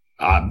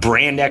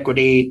brand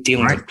equity,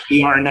 dealing with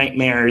PR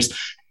nightmares.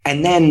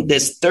 And then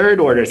this third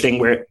order thing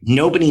where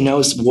nobody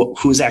knows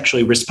who's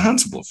actually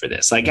responsible for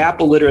this. Like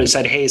Apple literally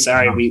said, hey,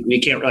 sorry,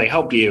 we can't really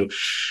help you.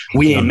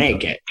 We didn't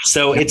make it.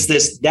 So it's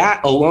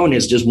that alone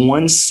is just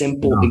one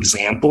simple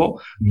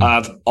example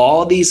of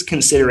all these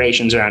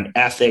considerations around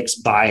ethics,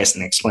 bias,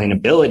 and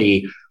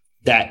explainability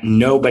that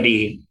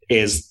nobody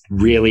is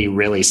really,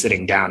 really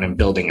sitting down and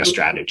building a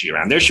strategy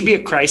around. There should be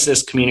a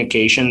crisis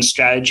communication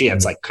strategy.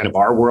 That's like kind of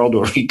our world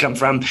where we come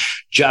from,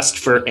 just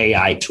for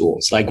AI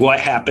tools. Like what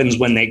happens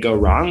when they go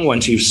wrong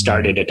once you've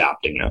started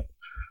adopting them?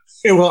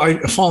 Yeah, well,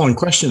 a following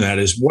question to that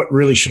is what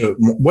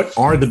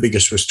are the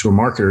biggest risks to a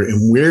marketer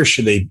and where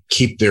should they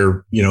keep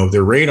their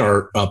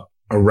radar up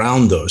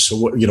around those? So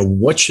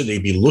what should they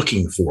be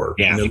looking for?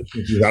 Yeah.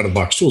 These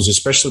out-of-box tools,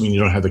 especially when you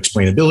don't have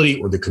explainability,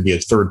 or there could be a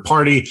third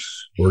party,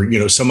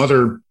 or some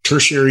other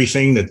tertiary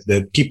thing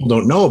that people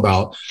don't know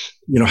about.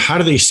 How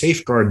do they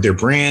safeguard their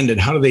brand, and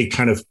how do they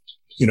kind of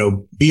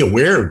be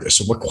aware of this?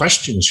 So what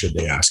questions should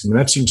they ask? I mean,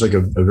 that seems like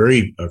a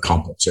very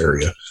complex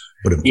area,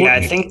 but important.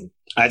 Yeah,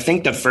 I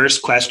think the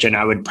first question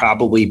I would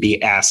probably be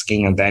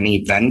asking of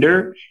any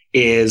vendor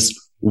is,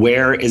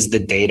 where is the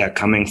data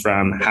coming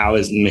from? How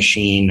is the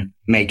machine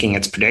making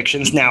its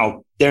predictions?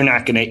 Now, they're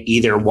not going to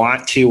either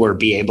want to or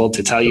be able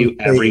to tell you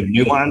every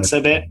nuance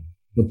of it.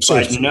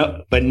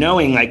 But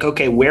knowing like,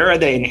 okay, where are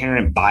the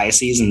inherent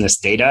biases in this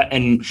data?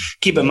 And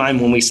keep in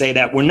mind, when we say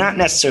that, we're not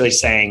necessarily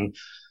saying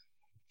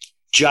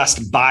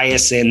just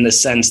bias in the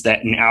sense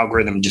that an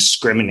algorithm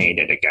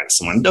discriminated against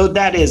someone, though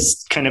that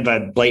is kind of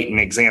a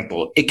blatant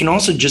example. It can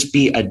also just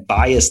be a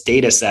biased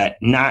data set,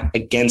 not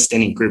against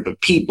any group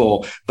of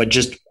people, but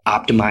just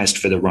optimized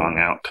for the wrong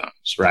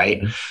outcomes,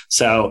 right? Mm-hmm.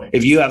 So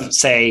if you have,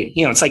 say,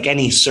 it's like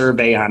any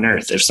survey on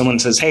earth. If someone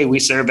says, hey, we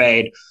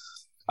surveyed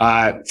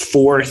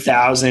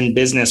 4,000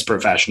 business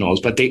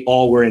professionals, but they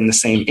all were in the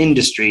same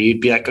industry,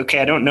 you'd be like, okay,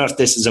 I don't know if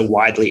this is a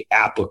widely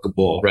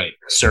applicable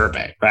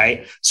survey,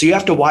 right? So you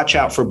have to watch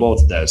out for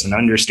both of those and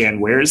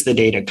understand, where is the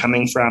data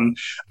coming from?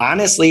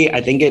 Honestly, I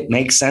think it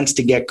makes sense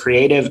to get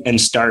creative and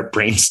start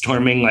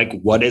brainstorming,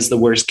 like, what is the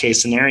worst case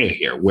scenario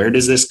here? Where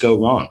does this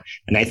go wrong?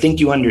 And I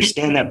think you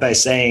understand that by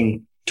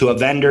saying to a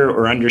vendor,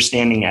 or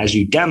understanding as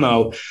you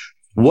demo,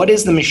 what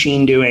is the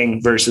machine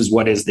doing versus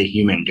what is the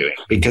human doing?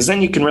 Because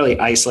then you can really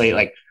isolate,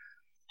 like,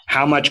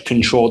 how much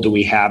control do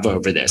we have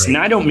over this? Right. And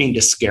I don't mean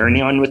to scare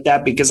anyone with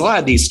that, because a lot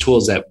of these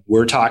tools that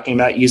we're talking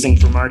about using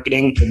for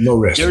marketing, no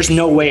risk. There's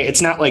no way.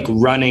 It's not like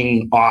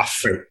running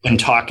off and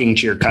talking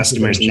to your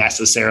customers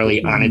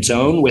necessarily on its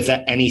own with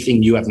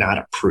anything you have not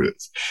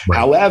approved. Right.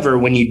 However,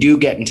 when you do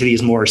get into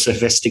these more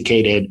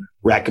sophisticated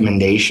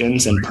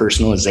recommendations and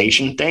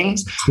personalization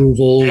things,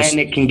 approvals, then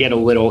it can get a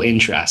little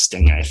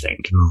interesting, I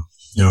think.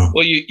 Yeah.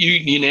 Well,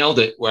 you nailed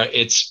it, where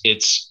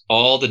it's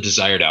all the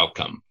desired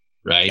outcome,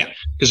 right?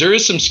 Because there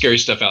is some scary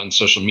stuff out in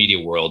social media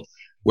world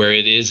where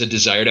it is a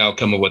desired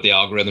outcome of what the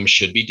algorithm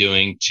should be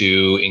doing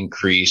to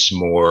increase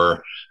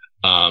more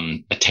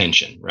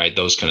attention, right?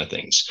 Those kind of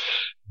things.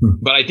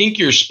 But I think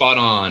you're spot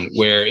on,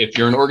 where if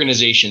you're an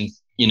organization,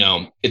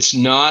 it's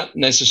not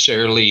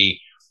necessarily,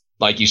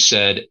 like you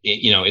said,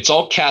 it's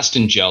all cast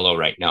in jello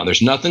right now.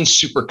 There's nothing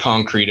super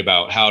concrete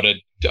about how to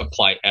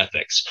apply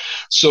ethics.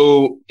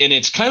 So, and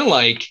it's kind of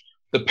like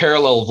the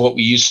parallel of what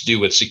we used to do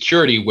with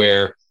security,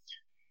 where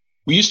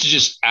we used to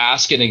just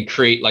ask it and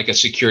create like a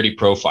security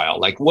profile.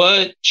 Like,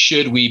 what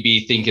should we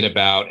be thinking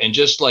about? And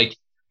just like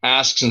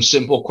ask some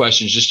simple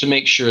questions just to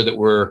make sure that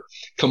we're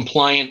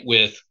compliant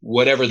with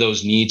whatever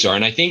those needs are.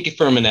 And I think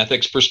from an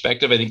ethics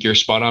perspective, I think you're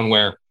spot on,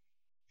 where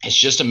it's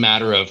just a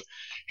matter of,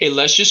 hey,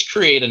 let's just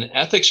create an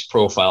ethics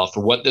profile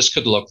for what this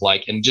could look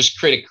like, and just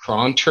create a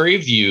contrary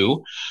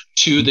view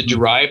to the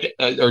derived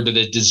or to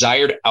the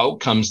desired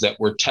outcomes that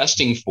we're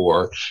testing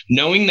for,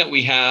 knowing that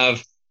we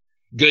have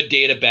good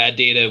data, bad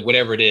data,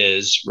 whatever it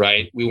is,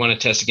 right? We want to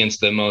test against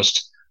the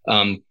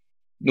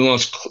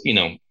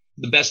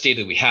best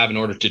data we have in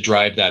order to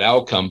drive that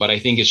outcome. But I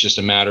think it's just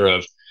a matter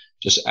of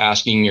just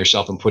asking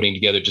yourself and putting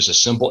together just a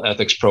simple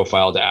ethics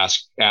profile to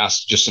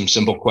ask just some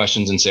simple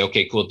questions and say,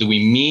 okay, cool. Do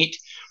we meet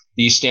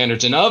these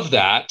standards? And of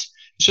that,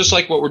 it's just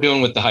like what we're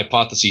doing with the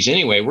hypotheses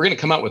anyway. We're going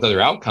to come out with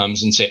other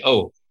outcomes and say,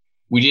 oh,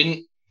 we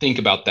didn't think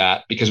about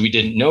that because we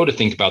didn't know to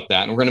think about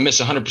that. And we're going to miss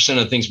 100%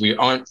 of the things we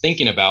aren't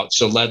thinking about.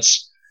 So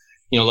let's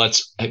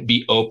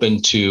be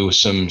open to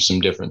some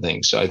different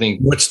things. So I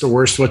think what's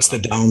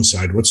the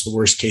downside? What's the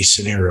worst case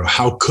scenario?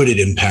 How could it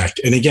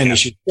impact? And again,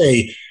 as you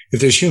say, if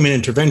there's human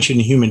intervention,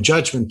 human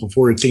judgment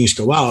before things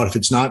go out, if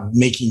it's not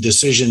making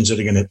decisions that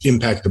are going to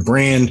impact the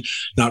brand,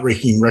 not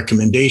making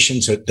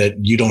recommendations that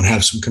you don't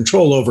have some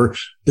control over,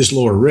 there's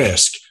lower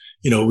risk.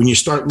 When you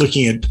start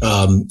looking at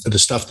the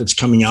stuff that's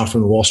coming out from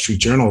the Wall Street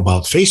Journal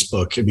about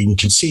Facebook, I mean, you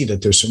can see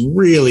that there's some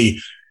really,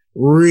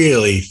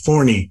 really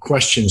thorny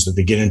questions that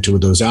they get into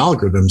with those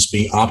algorithms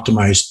being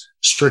optimized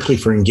strictly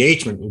for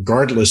engagement,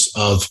 regardless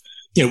of,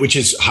 which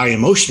is high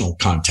emotional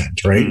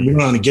content, right? We don't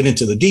want to get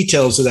into the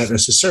details of that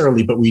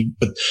necessarily, but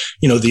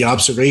the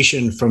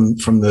observation from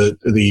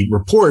the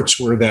reports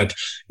were that,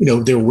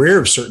 they're aware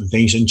of certain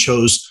things and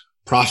chose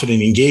profit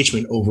and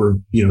engagement over,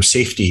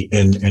 safety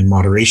and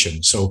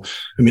moderation. So,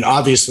 I mean,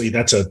 obviously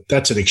that's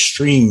an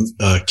extreme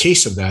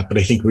case of that. But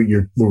I think what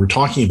we're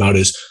talking about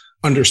is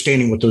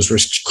understanding what those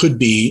risks could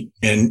be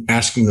and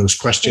asking those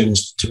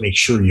questions to make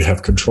sure you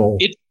have control.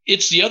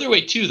 It's the other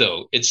way too,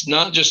 though. It's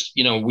not just,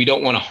 we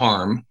don't want to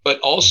harm, but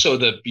also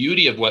the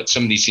beauty of what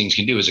some of these things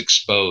can do is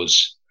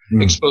expose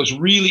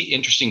really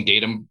interesting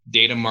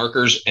data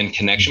markers and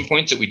connection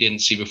points that we didn't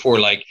see before.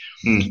 Like,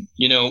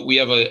 we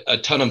have a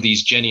ton of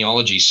these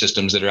genealogy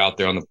systems that are out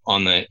there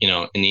on the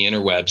in the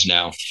interwebs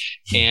now.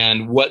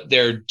 And what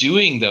they're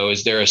doing though,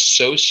 is they're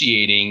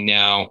associating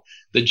now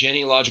the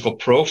genealogical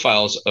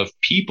profiles of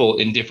people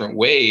in different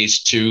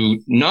ways to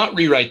not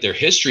rewrite their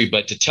history,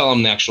 but to tell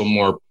them the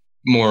actual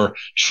more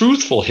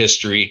truthful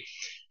history.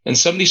 And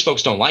some of these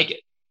folks don't like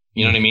it.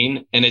 You know what I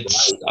mean? And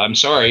I'm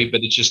sorry, but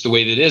it's just the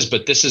way that it is.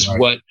 But this is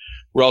what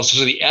we're also,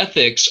 so the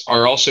ethics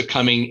are also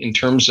coming in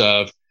terms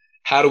of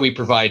how do we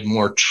provide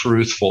more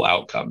truthful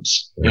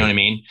outcomes? You know what I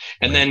mean?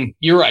 And then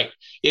you're right.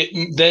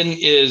 It then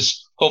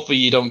is hopefully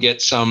you don't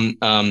get some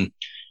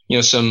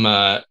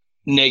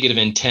negative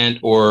intent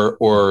or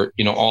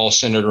all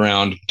centered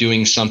around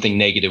doing something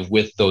negative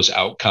with those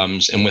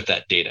outcomes and with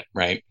that data,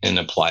 right? And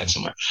apply it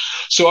somewhere.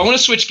 So I want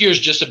to switch gears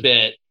just a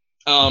bit.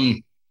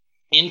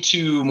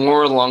 Into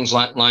more along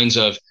lines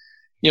of,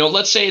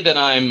 let's say that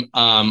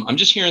I'm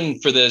just hearing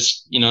for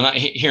this, not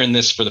hearing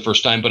this for the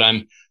first time, but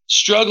I'm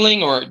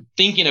struggling or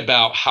thinking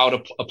about how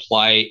to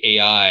apply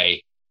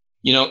AI.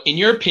 In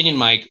your opinion,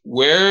 Mike,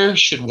 where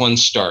should one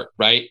start,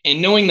 right? And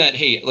knowing that,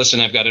 hey, listen,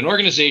 I've got an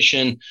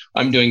organization,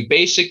 I'm doing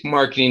basic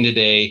marketing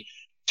today,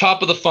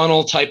 top of the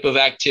funnel type of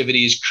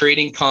activities,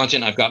 creating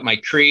content. I've got my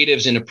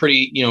creatives in a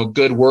pretty,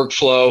 good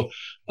workflow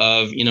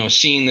of,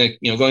 seeing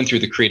the, going through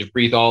the creative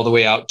brief all the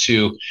way out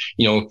to,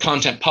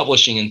 content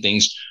publishing and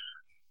things.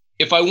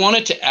 If I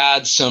wanted to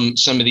add some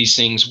of these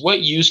things,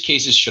 what use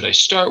cases should I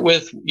start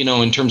with,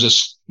 in terms of,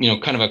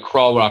 kind of a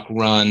crawl, walk,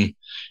 run,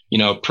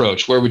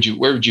 approach? Where would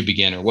you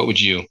begin, or what would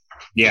you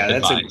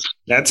advise?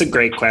 That's a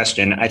great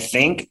question. I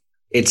think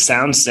it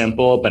sounds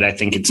simple, but I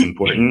think it's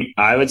important.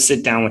 I would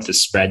sit down with a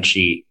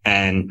spreadsheet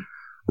and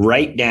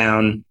write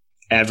down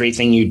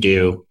everything you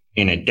do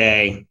in a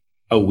day,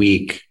 a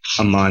week,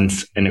 a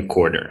month, and a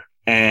quarter.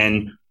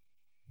 And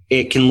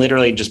it can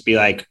literally just be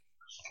like,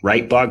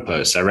 write blog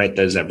posts. I write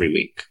those every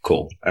week.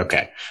 Cool.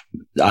 Okay.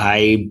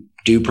 I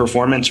do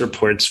performance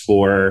reports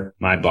for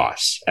my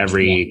boss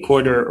every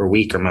quarter or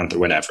week or month or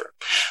whatever.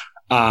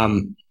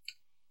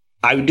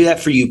 I would do that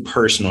for you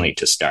personally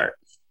to start.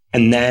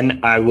 And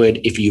then I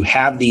would, if you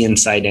have the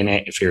insight in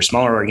it, if you're a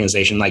smaller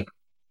organization, like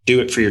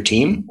do it for your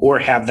team or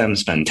have them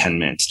spend 10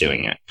 minutes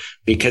doing it.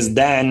 Because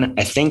then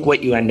I think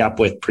what you end up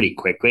with pretty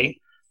quickly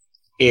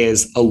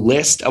is a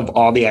list of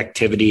all the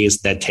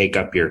activities that take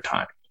up your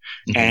time.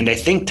 Mm-hmm. And I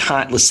think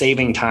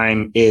saving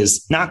time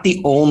is not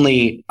the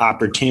only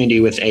opportunity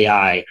with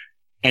AI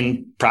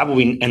and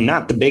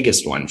not the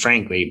biggest one,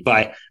 frankly,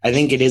 but I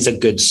think it is a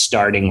good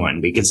starting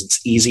one because it's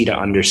easy to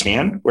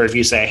understand. Where if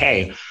you say,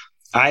 hey,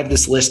 I have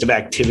this list of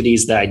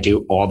activities that I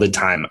do all the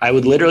time, I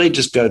would literally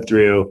just go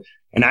through,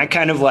 and I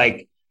kind of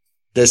like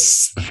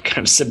this kind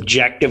of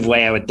subjective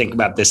way I would think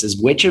about this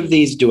is, which of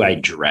these do I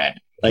dread?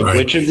 Like,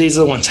 which of these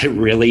are the ones I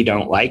really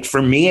don't like?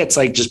 For me, it's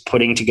like just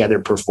putting together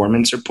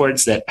performance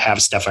reports that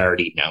have stuff I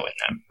already know in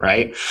them,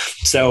 right?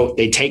 So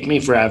they take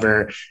me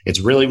forever. It's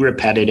really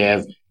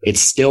repetitive. It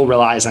still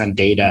relies on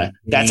data.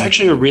 That's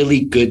actually a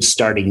really good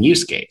starting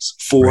use case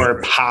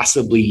for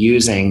possibly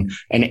using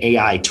an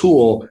AI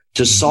tool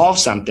to solve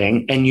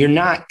something. And you're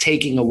not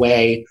taking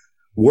away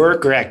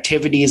work or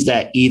activities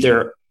that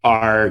either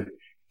are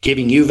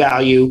giving you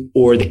value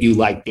or that you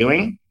like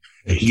doing.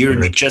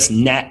 You're just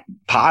net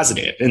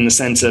positive in the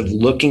sense of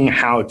looking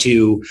how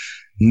to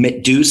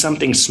do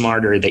something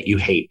smarter that you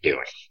hate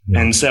doing.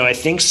 Yeah. And so I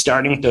think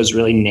starting with those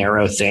really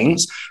narrow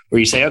things where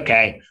you say,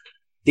 okay,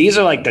 these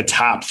are like the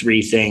top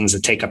 3 things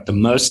that take up the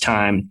most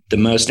time, the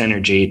most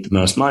energy, the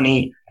most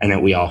money, and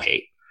that we all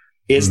hate.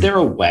 Is there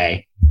a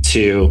way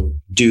to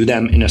do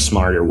them in a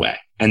smarter way?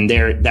 And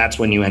that's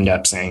when you end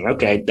up saying,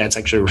 okay, that's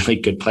actually a really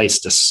good place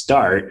to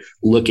start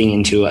looking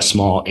into a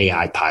small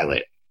AI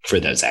pilot for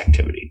those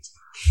activities.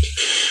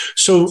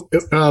 So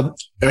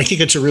I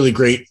think it's a really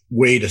great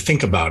way to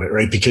think about it,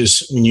 right?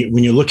 Because when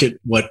you look at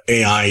what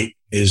AI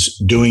is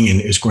doing and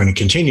is going to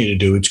continue to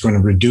do, it's going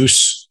to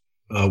reduce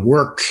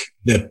work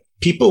that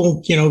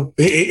people,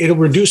 it'll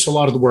reduce a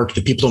lot of the work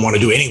that people don't want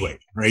to do anyway,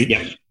 right?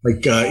 Yeah.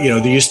 Like,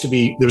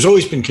 there's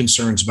always been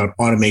concerns about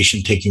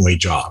automation taking away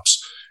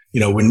jobs.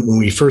 When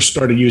we first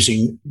started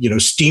using,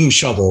 steam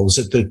shovels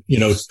at the,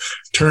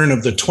 turn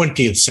of the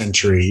 20th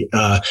century,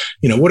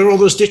 what are all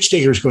those ditch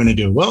diggers going to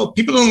do? Well,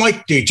 people don't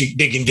like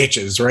digging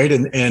ditches, right?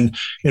 And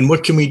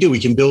what can we do? We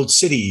can build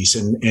cities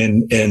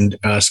and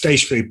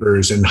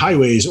skyscrapers and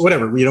highways,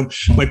 whatever.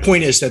 My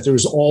point is that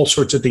there's all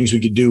sorts of things we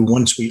could do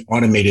once we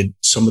automated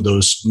some of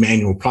those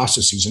manual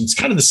processes. And it's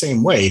kind of the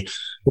same way,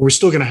 but we're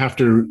still going to have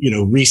to,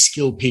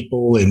 reskill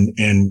people and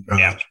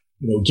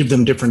give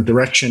them different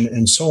direction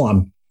and so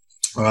on.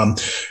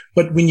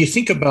 But when you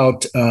think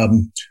about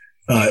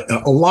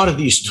a lot of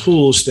these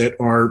tools that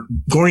are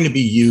going to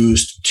be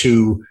used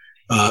to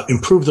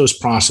improve those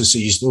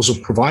processes, those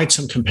will provide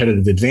some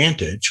competitive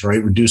advantage,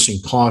 right?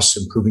 Reducing costs,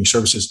 improving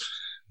services.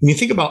 When you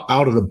think about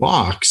out of the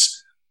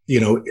box,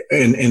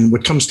 and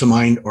what comes to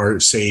mind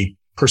are, say,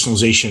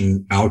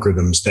 personalization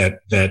algorithms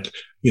that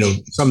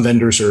some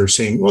vendors are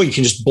saying, well, you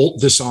can just bolt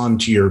this on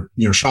to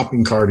your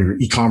shopping cart or your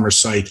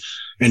e-commerce site,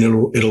 and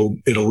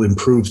it'll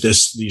improve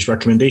these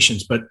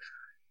recommendations. But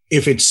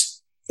if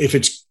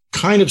it's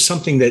kind of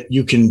something that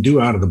you can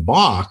do out of the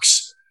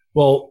box,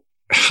 well,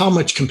 how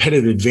much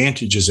competitive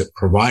advantage is it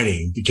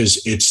providing?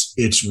 Because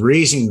it's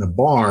raising the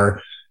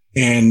bar,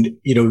 and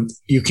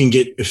you can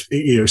get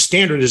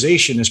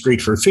standardization is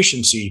great for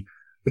efficiency,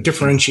 but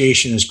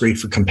differentiation is great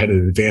for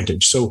competitive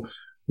advantage. So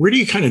where do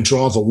you kind of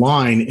draw the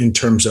line in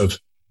terms of,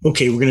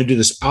 okay, we're going to do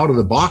this out of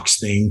the box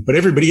thing, but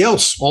everybody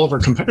else, all of our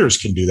competitors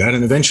can do that,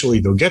 and eventually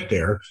they'll get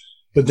there.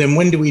 But then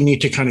when do we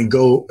need to kind of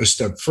go a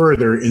step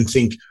further and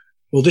think,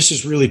 well, this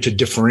is really to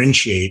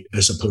differentiate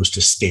as opposed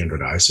to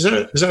standardize?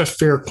 Is that a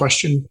fair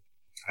question?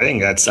 I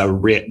think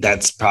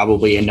that's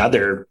probably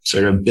another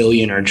sort of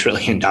billion or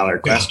trillion dollar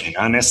question,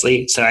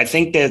 honestly. So I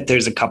think that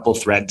there's a couple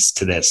threads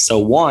to this. So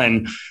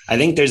one, I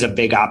think there's a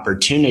big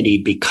opportunity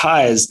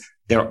because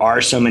there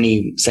are so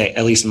many, say,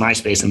 at least in my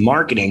space in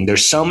marketing,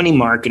 there's so many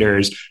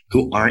marketers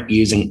who aren't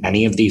using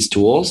any of these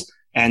tools.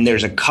 And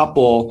there's a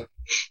couple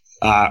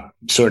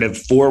sort of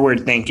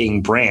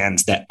forward-thinking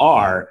brands that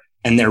are,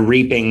 and they're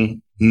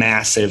reaping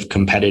massive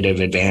competitive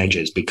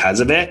advantages because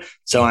of it.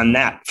 So on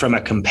that, from a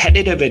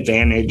competitive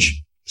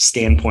advantage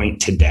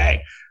standpoint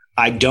today,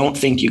 I don't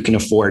think you can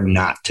afford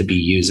not to be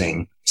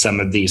using some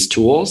of these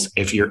tools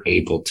if you're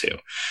able to.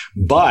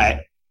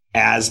 But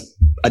as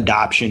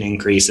adoption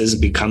increases,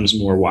 becomes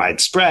more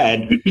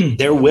widespread,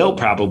 there will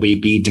probably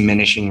be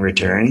diminishing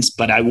returns,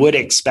 but I would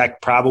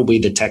expect probably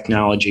the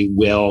technology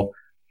will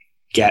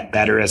get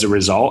better as a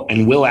result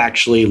and will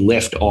actually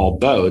lift all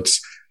boats.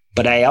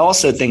 But I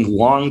also think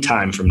long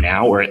time from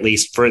now, or at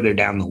least further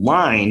down the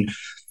line,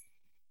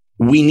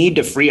 we need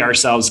to free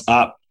ourselves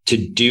up to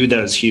do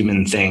those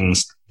human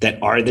things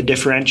that are the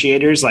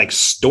differentiators. Like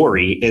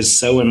story is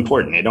so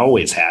important. It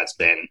always has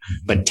been.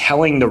 But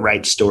telling the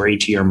right story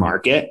to your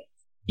market,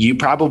 you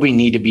probably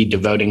need to be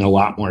devoting a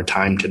lot more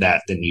time to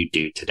that than you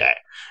do today.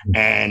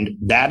 And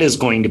that is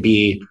going to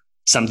be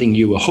something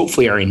you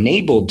hopefully are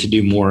enabled to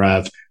do more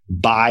of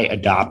by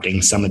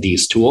adopting some of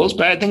these tools.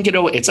 But I think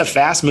it's a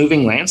fast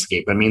moving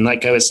landscape. I mean,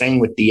 like I was saying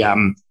with the,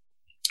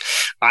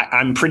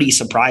 I'm pretty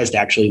surprised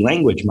actually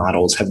language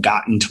models have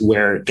gotten to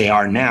where they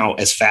are now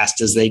as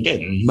fast as they did.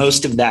 And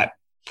most of that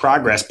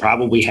progress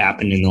probably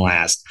happened in the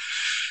last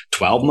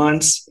 12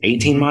 months,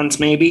 18 months,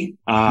 maybe,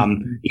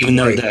 even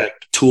though the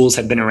tools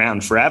have been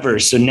around forever.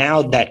 So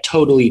now that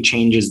totally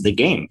changes the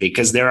game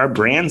because there are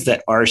brands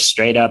that are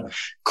straight up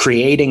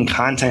creating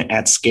content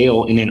at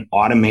scale in an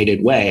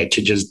automated way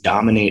to just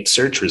dominate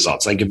search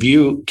results. Like if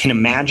you can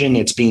imagine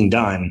it's being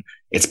done,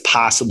 it's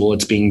possible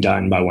it's being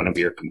done by one of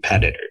your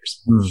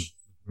competitors.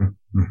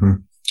 Mm-hmm.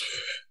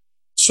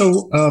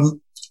 So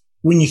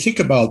when you think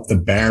about the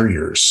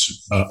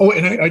barriers,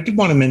 and I did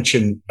want to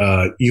mention,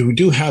 you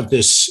do have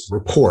this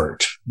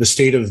report, the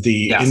State of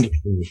the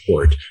Industry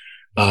report,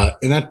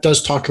 and that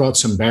does talk about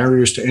some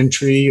barriers to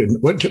entry. And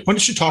why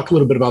don't you talk a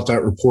little bit about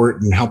that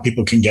report and how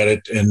people can get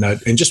it,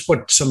 and just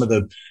what some of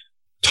the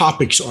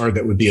topics are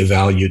that would be of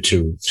value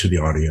to the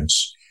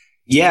audience?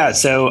 Yeah.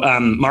 So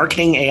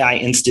Marketing AI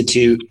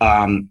Institute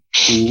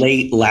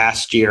late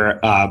last year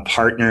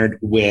partnered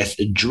with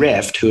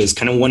Drift, who is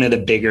kind of one of the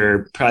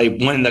bigger,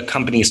 probably one of the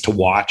companies to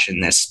watch in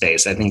this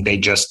space. I think they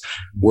just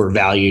were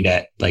valued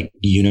at like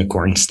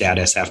unicorn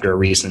status after a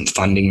recent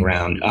funding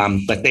round.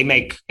 But they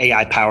make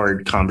AI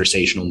powered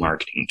conversational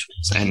marketing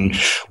tools. And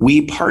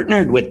we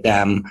partnered with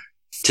them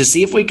to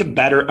see if we could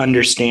better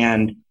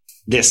understand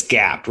this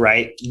gap,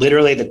 right?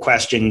 Literally the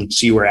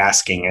questions you were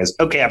asking is,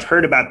 okay, I've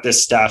heard about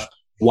this stuff.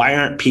 Why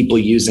aren't people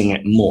using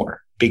it more?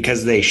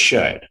 Because they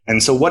should.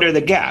 And so what are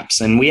the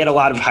gaps? And we had a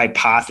lot of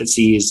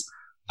hypotheses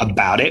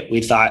about it. We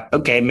thought,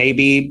 okay,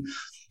 maybe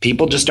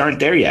people just aren't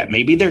there yet.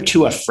 Maybe they're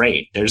too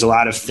afraid. There's a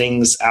lot of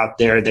things out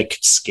there that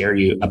could scare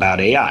you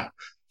about AI.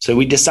 So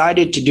we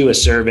decided to do a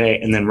survey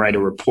and then write a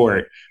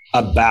report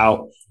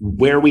about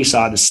where we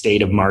saw the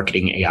state of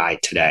marketing AI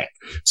today.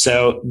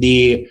 So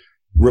the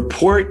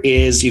report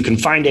is, you can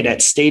find it at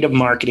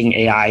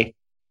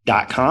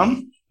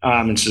stateofmarketingai.com.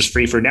 It's just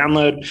free for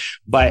download.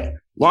 But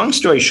long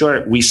story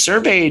short, we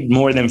surveyed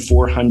more than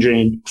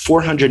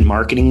 400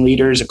 marketing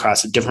leaders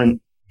across a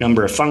different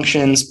number of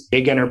functions,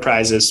 big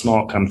enterprises,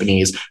 small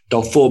companies.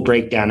 The full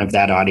breakdown of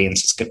that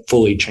audience is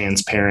fully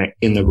transparent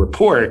in the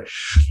report.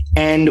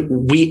 And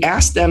we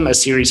asked them a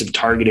series of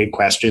targeted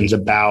questions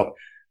about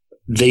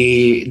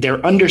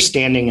their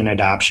understanding and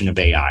adoption of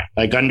AI,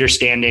 like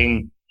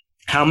understanding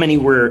how many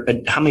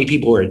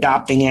people were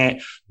adopting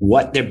it,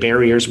 what their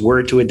barriers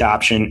were to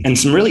adoption, and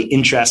some really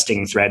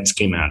interesting threads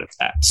came out of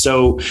that.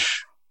 So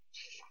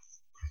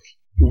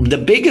the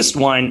biggest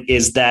one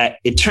is that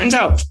it turns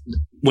out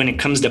when it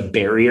comes to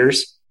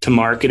barriers to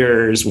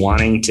marketers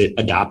wanting to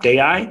adopt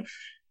AI,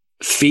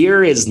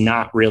 fear is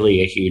not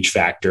really a huge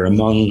factor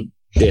among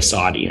this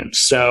audience.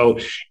 So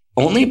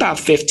only about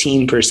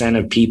 15%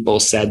 of people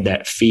said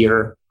that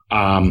fear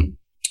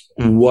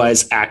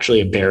was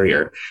actually a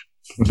barrier.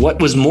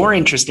 What was more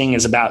interesting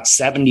is about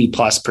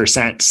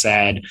 70+%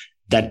 said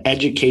that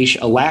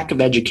a lack of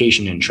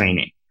education and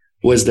training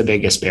was the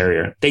biggest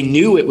barrier. They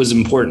knew it was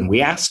important.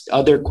 We asked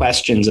other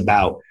questions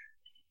about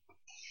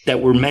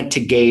that were meant to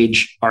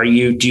gauge,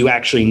 do you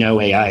actually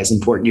know AI is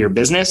important to your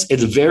business?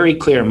 It's very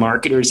clear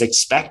marketers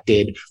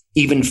expected,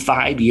 even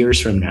 5 years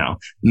from now,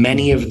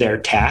 many of their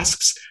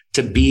tasks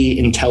to be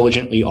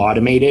intelligently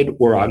automated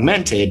or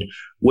augmented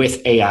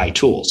with AI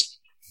tools.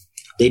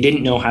 They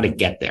didn't know how to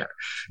get there.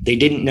 They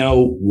didn't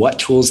know what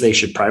tools they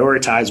should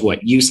prioritize,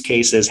 what use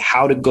cases,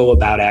 how to go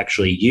about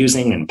actually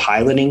using and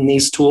piloting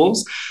these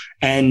tools.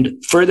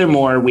 And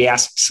furthermore, we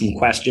asked some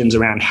questions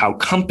around how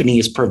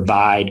companies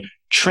provide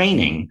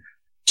training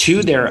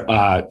to their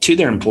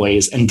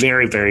employees, and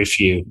very, very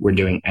few were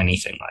doing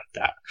anything like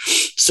that.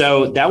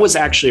 So that was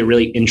actually a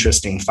really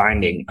interesting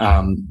finding.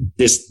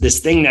 This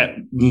thing that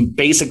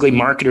basically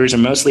marketers are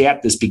mostly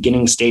at this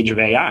beginning stage of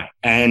AI,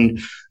 and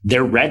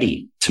they're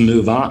ready to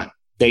move on.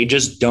 They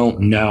just don't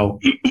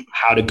know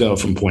how to go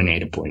from point A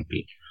to point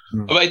B.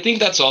 But I think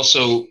that's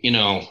also,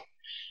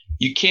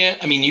 you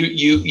can't,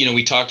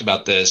 we talked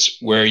about this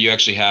where you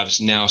actually have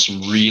now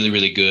some really,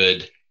 really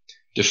good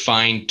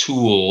defined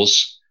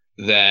tools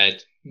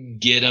that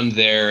get them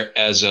there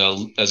as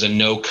a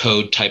no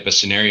code type of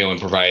scenario and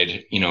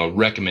provide,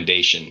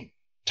 recommendation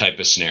type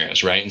of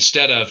scenarios, right?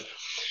 Instead of,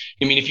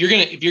 if you're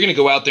going to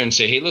go out there and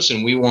say, hey,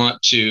 listen, we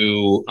want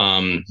to,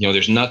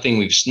 there's nothing,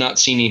 we've not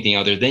seen anything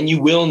out there, then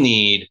you will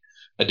need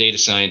a data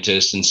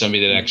scientist and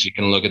somebody that actually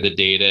can look at the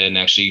data and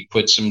actually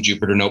put some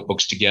Jupyter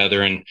notebooks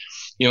together and,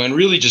 and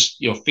really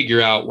just,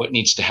 figure out what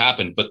needs to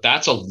happen. But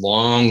that's a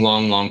long,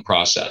 long, long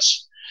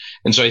process.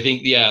 And so I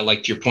think,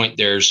 like to your point,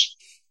 there's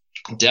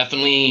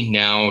definitely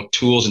now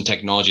tools and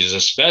technologies,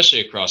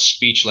 especially across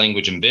speech,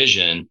 language, and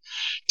vision,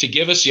 to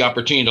give us the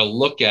opportunity to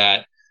look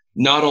at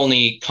not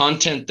only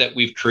content that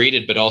we've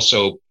created, but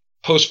also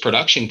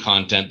post-production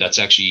content that's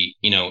actually,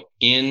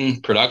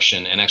 in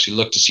production, and actually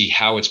look to see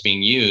how it's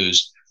being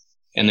used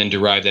and then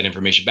derive that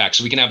information back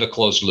so we can have a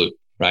closed loop,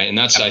 right? And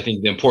that's, I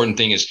think, the important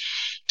thing is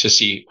to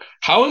see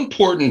how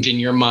important in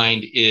your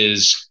mind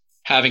is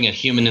having a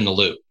human in the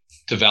loop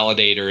to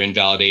validate or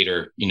invalidate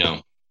or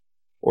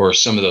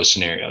some of those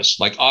scenarios,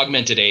 like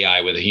augmented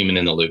AI with a human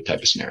in the loop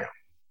type of scenario.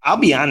 I'll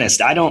be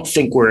honest, I don't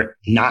think we're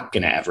not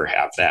going to ever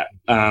have that.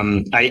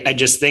 I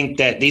just think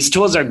that these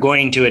tools are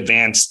going to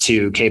advance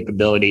to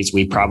capabilities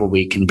we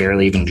probably can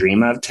barely even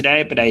dream of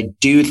today. But I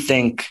do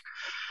think,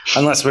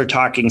 unless we're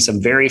talking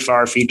some very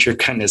far future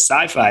kind of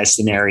sci-fi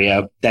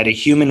scenario, that a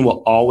human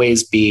will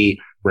always be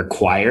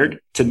required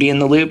to be in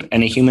the loop,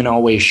 and a human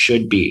always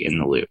should be in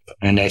the loop.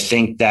 And I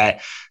think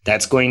that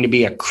that's going to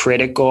be a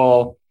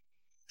critical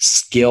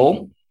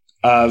skill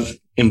of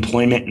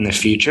employment in the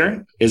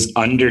future, is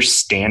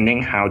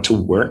understanding how to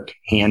work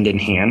hand in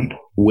hand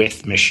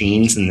with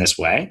machines in this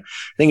way.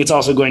 I think it's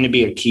also going to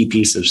be a key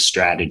piece of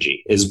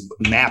strategy, is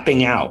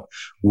mapping out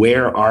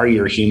where are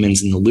your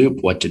humans in the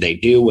loop? What do they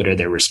do? What are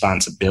their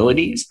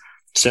responsibilities?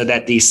 So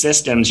that these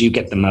systems, you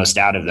get the most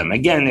out of them.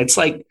 Again, it's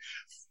like,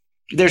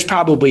 there's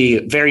probably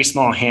a very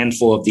small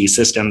handful of these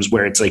systems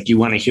where it's like you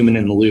want a human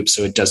in the loop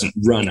so it doesn't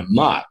run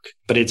amok,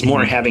 but it's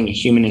more having a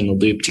human in the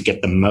loop to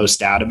get the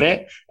most out of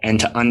it and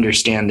to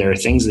understand there are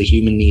things the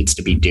human needs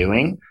to be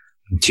doing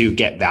to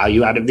get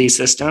value out of these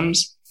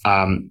systems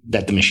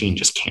that the machine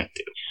just can't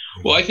do.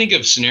 Well, I think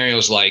of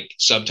scenarios like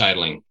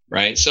subtitling,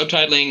 right?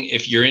 Subtitling,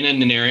 if you're in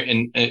an area,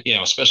 and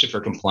especially for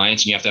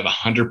compliance, and you have to have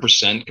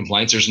 100%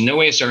 compliance, there's no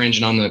ASR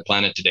engine on the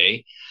planet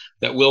today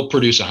that will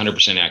produce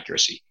 100%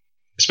 accuracy,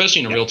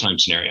 especially in a real-time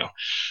scenario.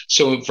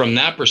 So from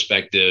that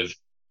perspective,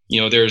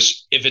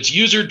 if it's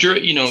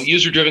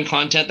user-driven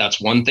content,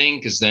 that's one thing,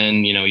 because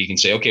then, you can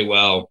say, okay,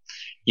 well,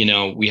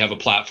 we have a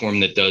platform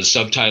that does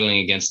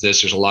subtitling against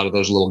this. There's a lot of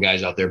those little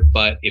guys out there.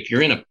 But if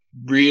you're in a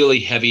really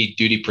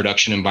heavy-duty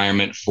production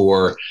environment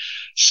for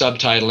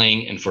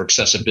subtitling and for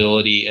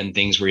accessibility and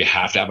things where you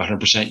have to have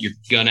 100%, you're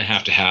going to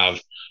have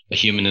a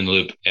human in the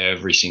loop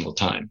every single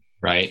time,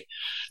 right?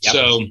 Yep.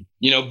 So,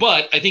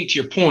 but I think to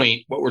your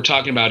point, what we're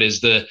talking about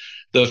is the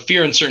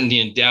fear, uncertainty,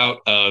 and doubt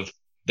of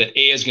that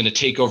AI is going to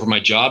take over my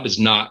job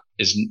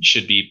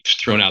should be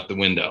thrown out the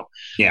window.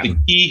 Yeah. The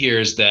key here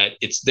is that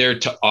it's there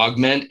to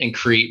augment and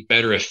create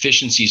better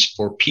efficiencies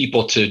for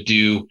people to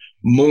do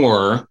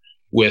more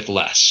with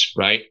less,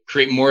 right?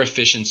 Create more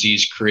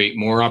efficiencies, create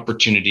more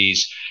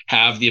opportunities,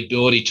 have the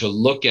ability to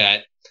look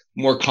at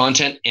more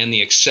content and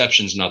the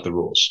exceptions, not the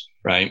rules,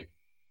 right?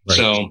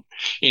 So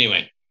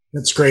anyway.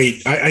 That's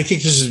great. I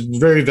think this is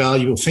very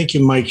valuable. Thank you,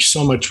 Mike,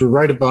 so much. We're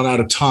right about out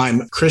of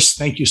time. Chris,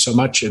 thank you so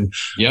much. And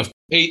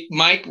Hey,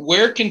 Mike,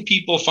 where can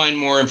people find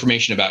more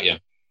information about you?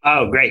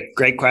 Oh, great.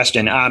 Great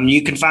question.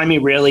 You can find me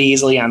really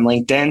easily on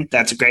LinkedIn.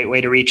 That's a great way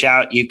to reach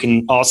out. You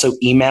can also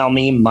email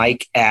me,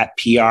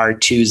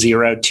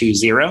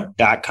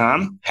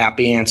 mike@pr2020.com.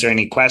 Happy to answer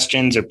any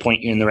questions or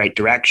point you in the right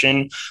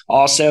direction.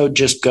 Also,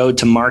 just go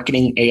to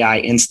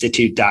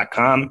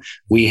marketingaiinstitute.com.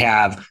 We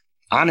have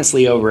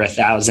honestly over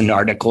 1,000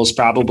 articles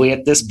probably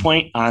at this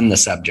point on the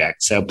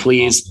subject. So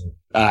please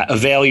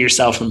avail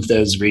yourself of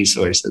those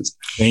resources.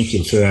 Thank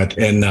you for that.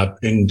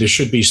 And there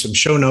should be some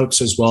show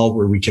notes as well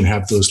where we can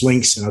have those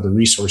links and other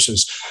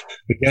resources.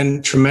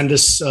 Again,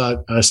 tremendous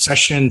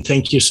session.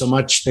 Thank you so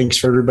much. Thanks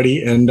for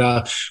everybody. And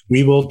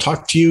we will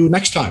talk to you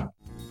next time.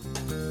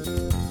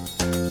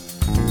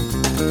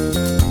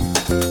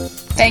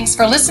 Thanks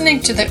for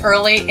listening to the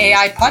Early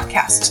AI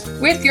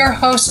Podcast with your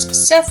hosts,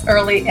 Seth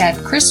Early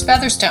and Chris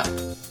Featherstone.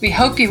 We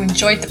hope you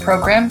enjoyed the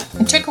program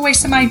and took away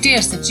some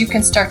ideas that you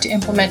can start to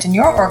implement in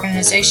your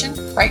organization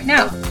right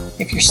now.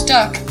 If you're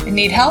stuck and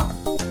need help,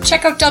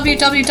 check out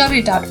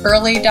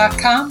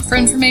www.early.com for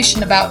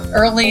information about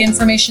early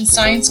information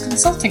science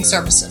consulting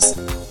services.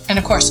 And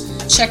of course,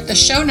 check the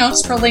show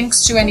notes for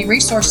links to any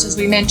resources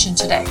we mentioned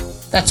today.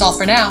 That's all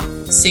for now.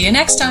 See you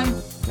next time.